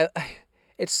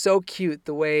 It's so cute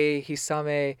the way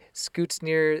Hisame scoots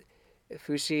near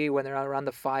Fushi when they're around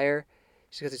the fire.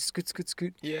 She goes,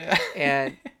 scoot. Yeah.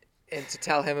 and to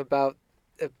tell him about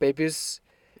babies.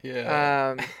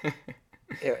 Yeah.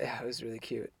 It was really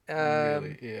cute.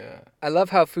 Really, yeah. I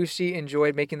love how Fushi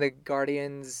enjoyed making the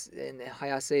Guardians and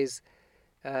Hayase's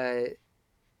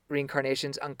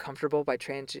reincarnations uncomfortable by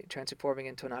transforming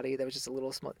into Tonari. That was just a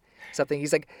little something.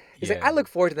 He's like, I look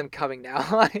forward to them coming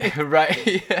now.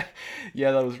 Right.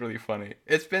 Yeah, that was really funny.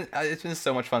 It's been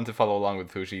so much fun to follow along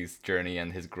with Fushi's journey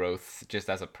and his growth just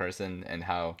as a person, and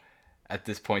how at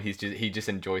this point he just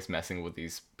enjoys messing with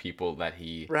these people that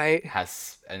he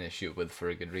has an issue with for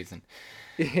a good reason.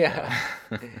 Yeah.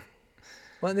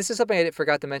 Well, and this is something I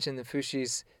forgot to mention in the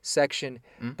Fushi's section,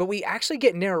 but we actually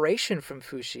get narration from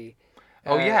Fushi.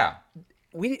 Oh yeah.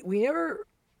 We never.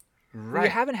 Right. We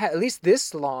haven't had, at least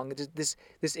this long, this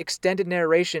extended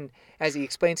narration as he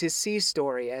explains his sea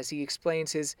story, as he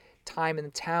explains his time in the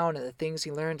town and the things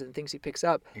he learned and the things he picks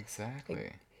up.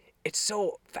 Exactly. It's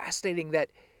so fascinating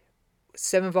that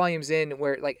 7 volumes in,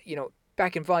 where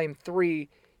back in volume 3,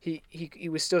 he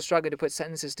was still struggling to put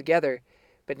sentences together,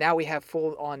 but now we have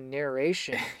full on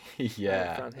narration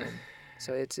from him.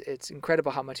 So it's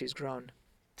incredible how much he's grown.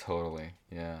 Totally.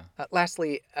 Yeah.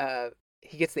 Lastly,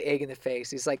 he gets the egg in the face.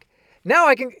 He's like, now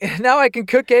I can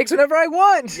cook eggs whenever I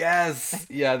want. Yes.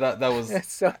 Yeah. That was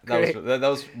That's so great. That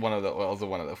was one of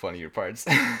the funnier parts.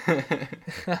 All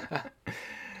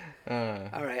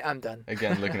right, I'm done.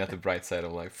 Again, looking at the bright side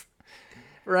of life.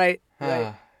 Right.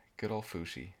 Good old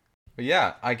Fushi. But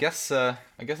yeah, I guess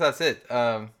that's it.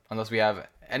 Unless we have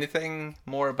anything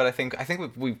more, but I think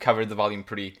we've covered the volume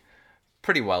pretty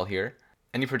well here.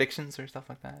 Any predictions or stuff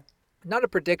like that? Not a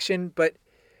prediction, but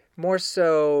more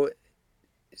so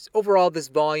overall this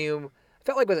volume I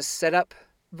felt like it was a setup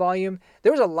volume.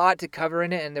 There was a lot to cover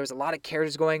in it, and there was a lot of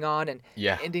characters going on, and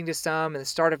ending to some, and the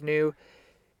start of new.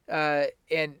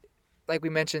 And like we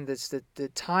mentioned, the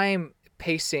time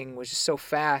pacing was just so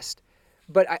fast.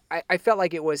 But I felt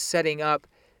like it was setting up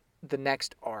the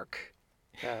next arc,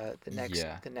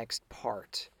 the next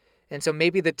part. And so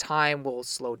maybe the time will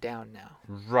slow down now.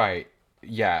 Right.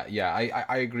 Yeah,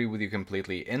 I agree with you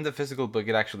completely. In the physical book,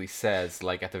 it actually says,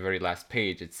 like at the very last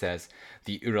page, it says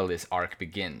the Uralis arc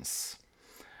begins.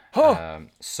 Oh.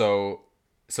 So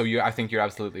So I think you're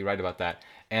absolutely right about that.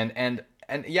 And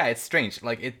yeah, it's strange.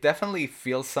 Like, it definitely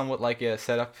feels somewhat like a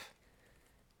setup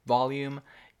volume,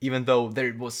 even though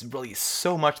there was really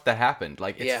so much that happened.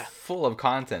 Like, it's full of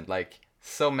content. Like,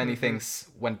 so many things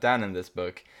went down in this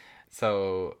book.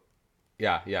 So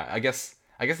yeah. I guess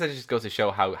that just goes to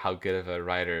show how good of a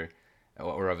writer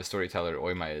or of a storyteller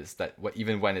Oima is. That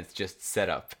even when it's just set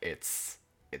up, it's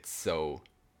so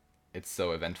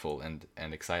eventful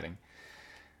and exciting.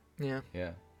 Yeah.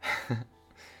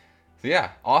 So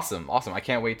yeah, awesome. I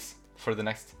can't wait for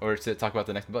to talk about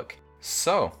the next book.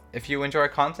 So, if you enjoy our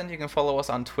content, you can follow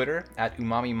us on Twitter at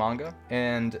Umami Manga,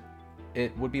 and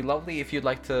it would be lovely if you'd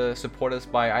like to support us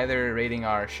by either rating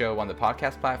our show on the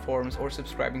podcast platforms or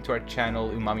subscribing to our channel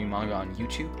Umami Manga on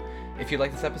YouTube. If you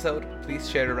like this episode, please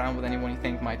share it around with anyone you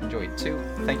think might enjoy it too.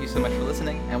 Thank you so much for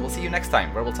listening, and we'll see you next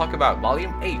time, where we'll talk about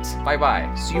Volume 8. Bye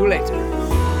bye. See you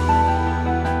later.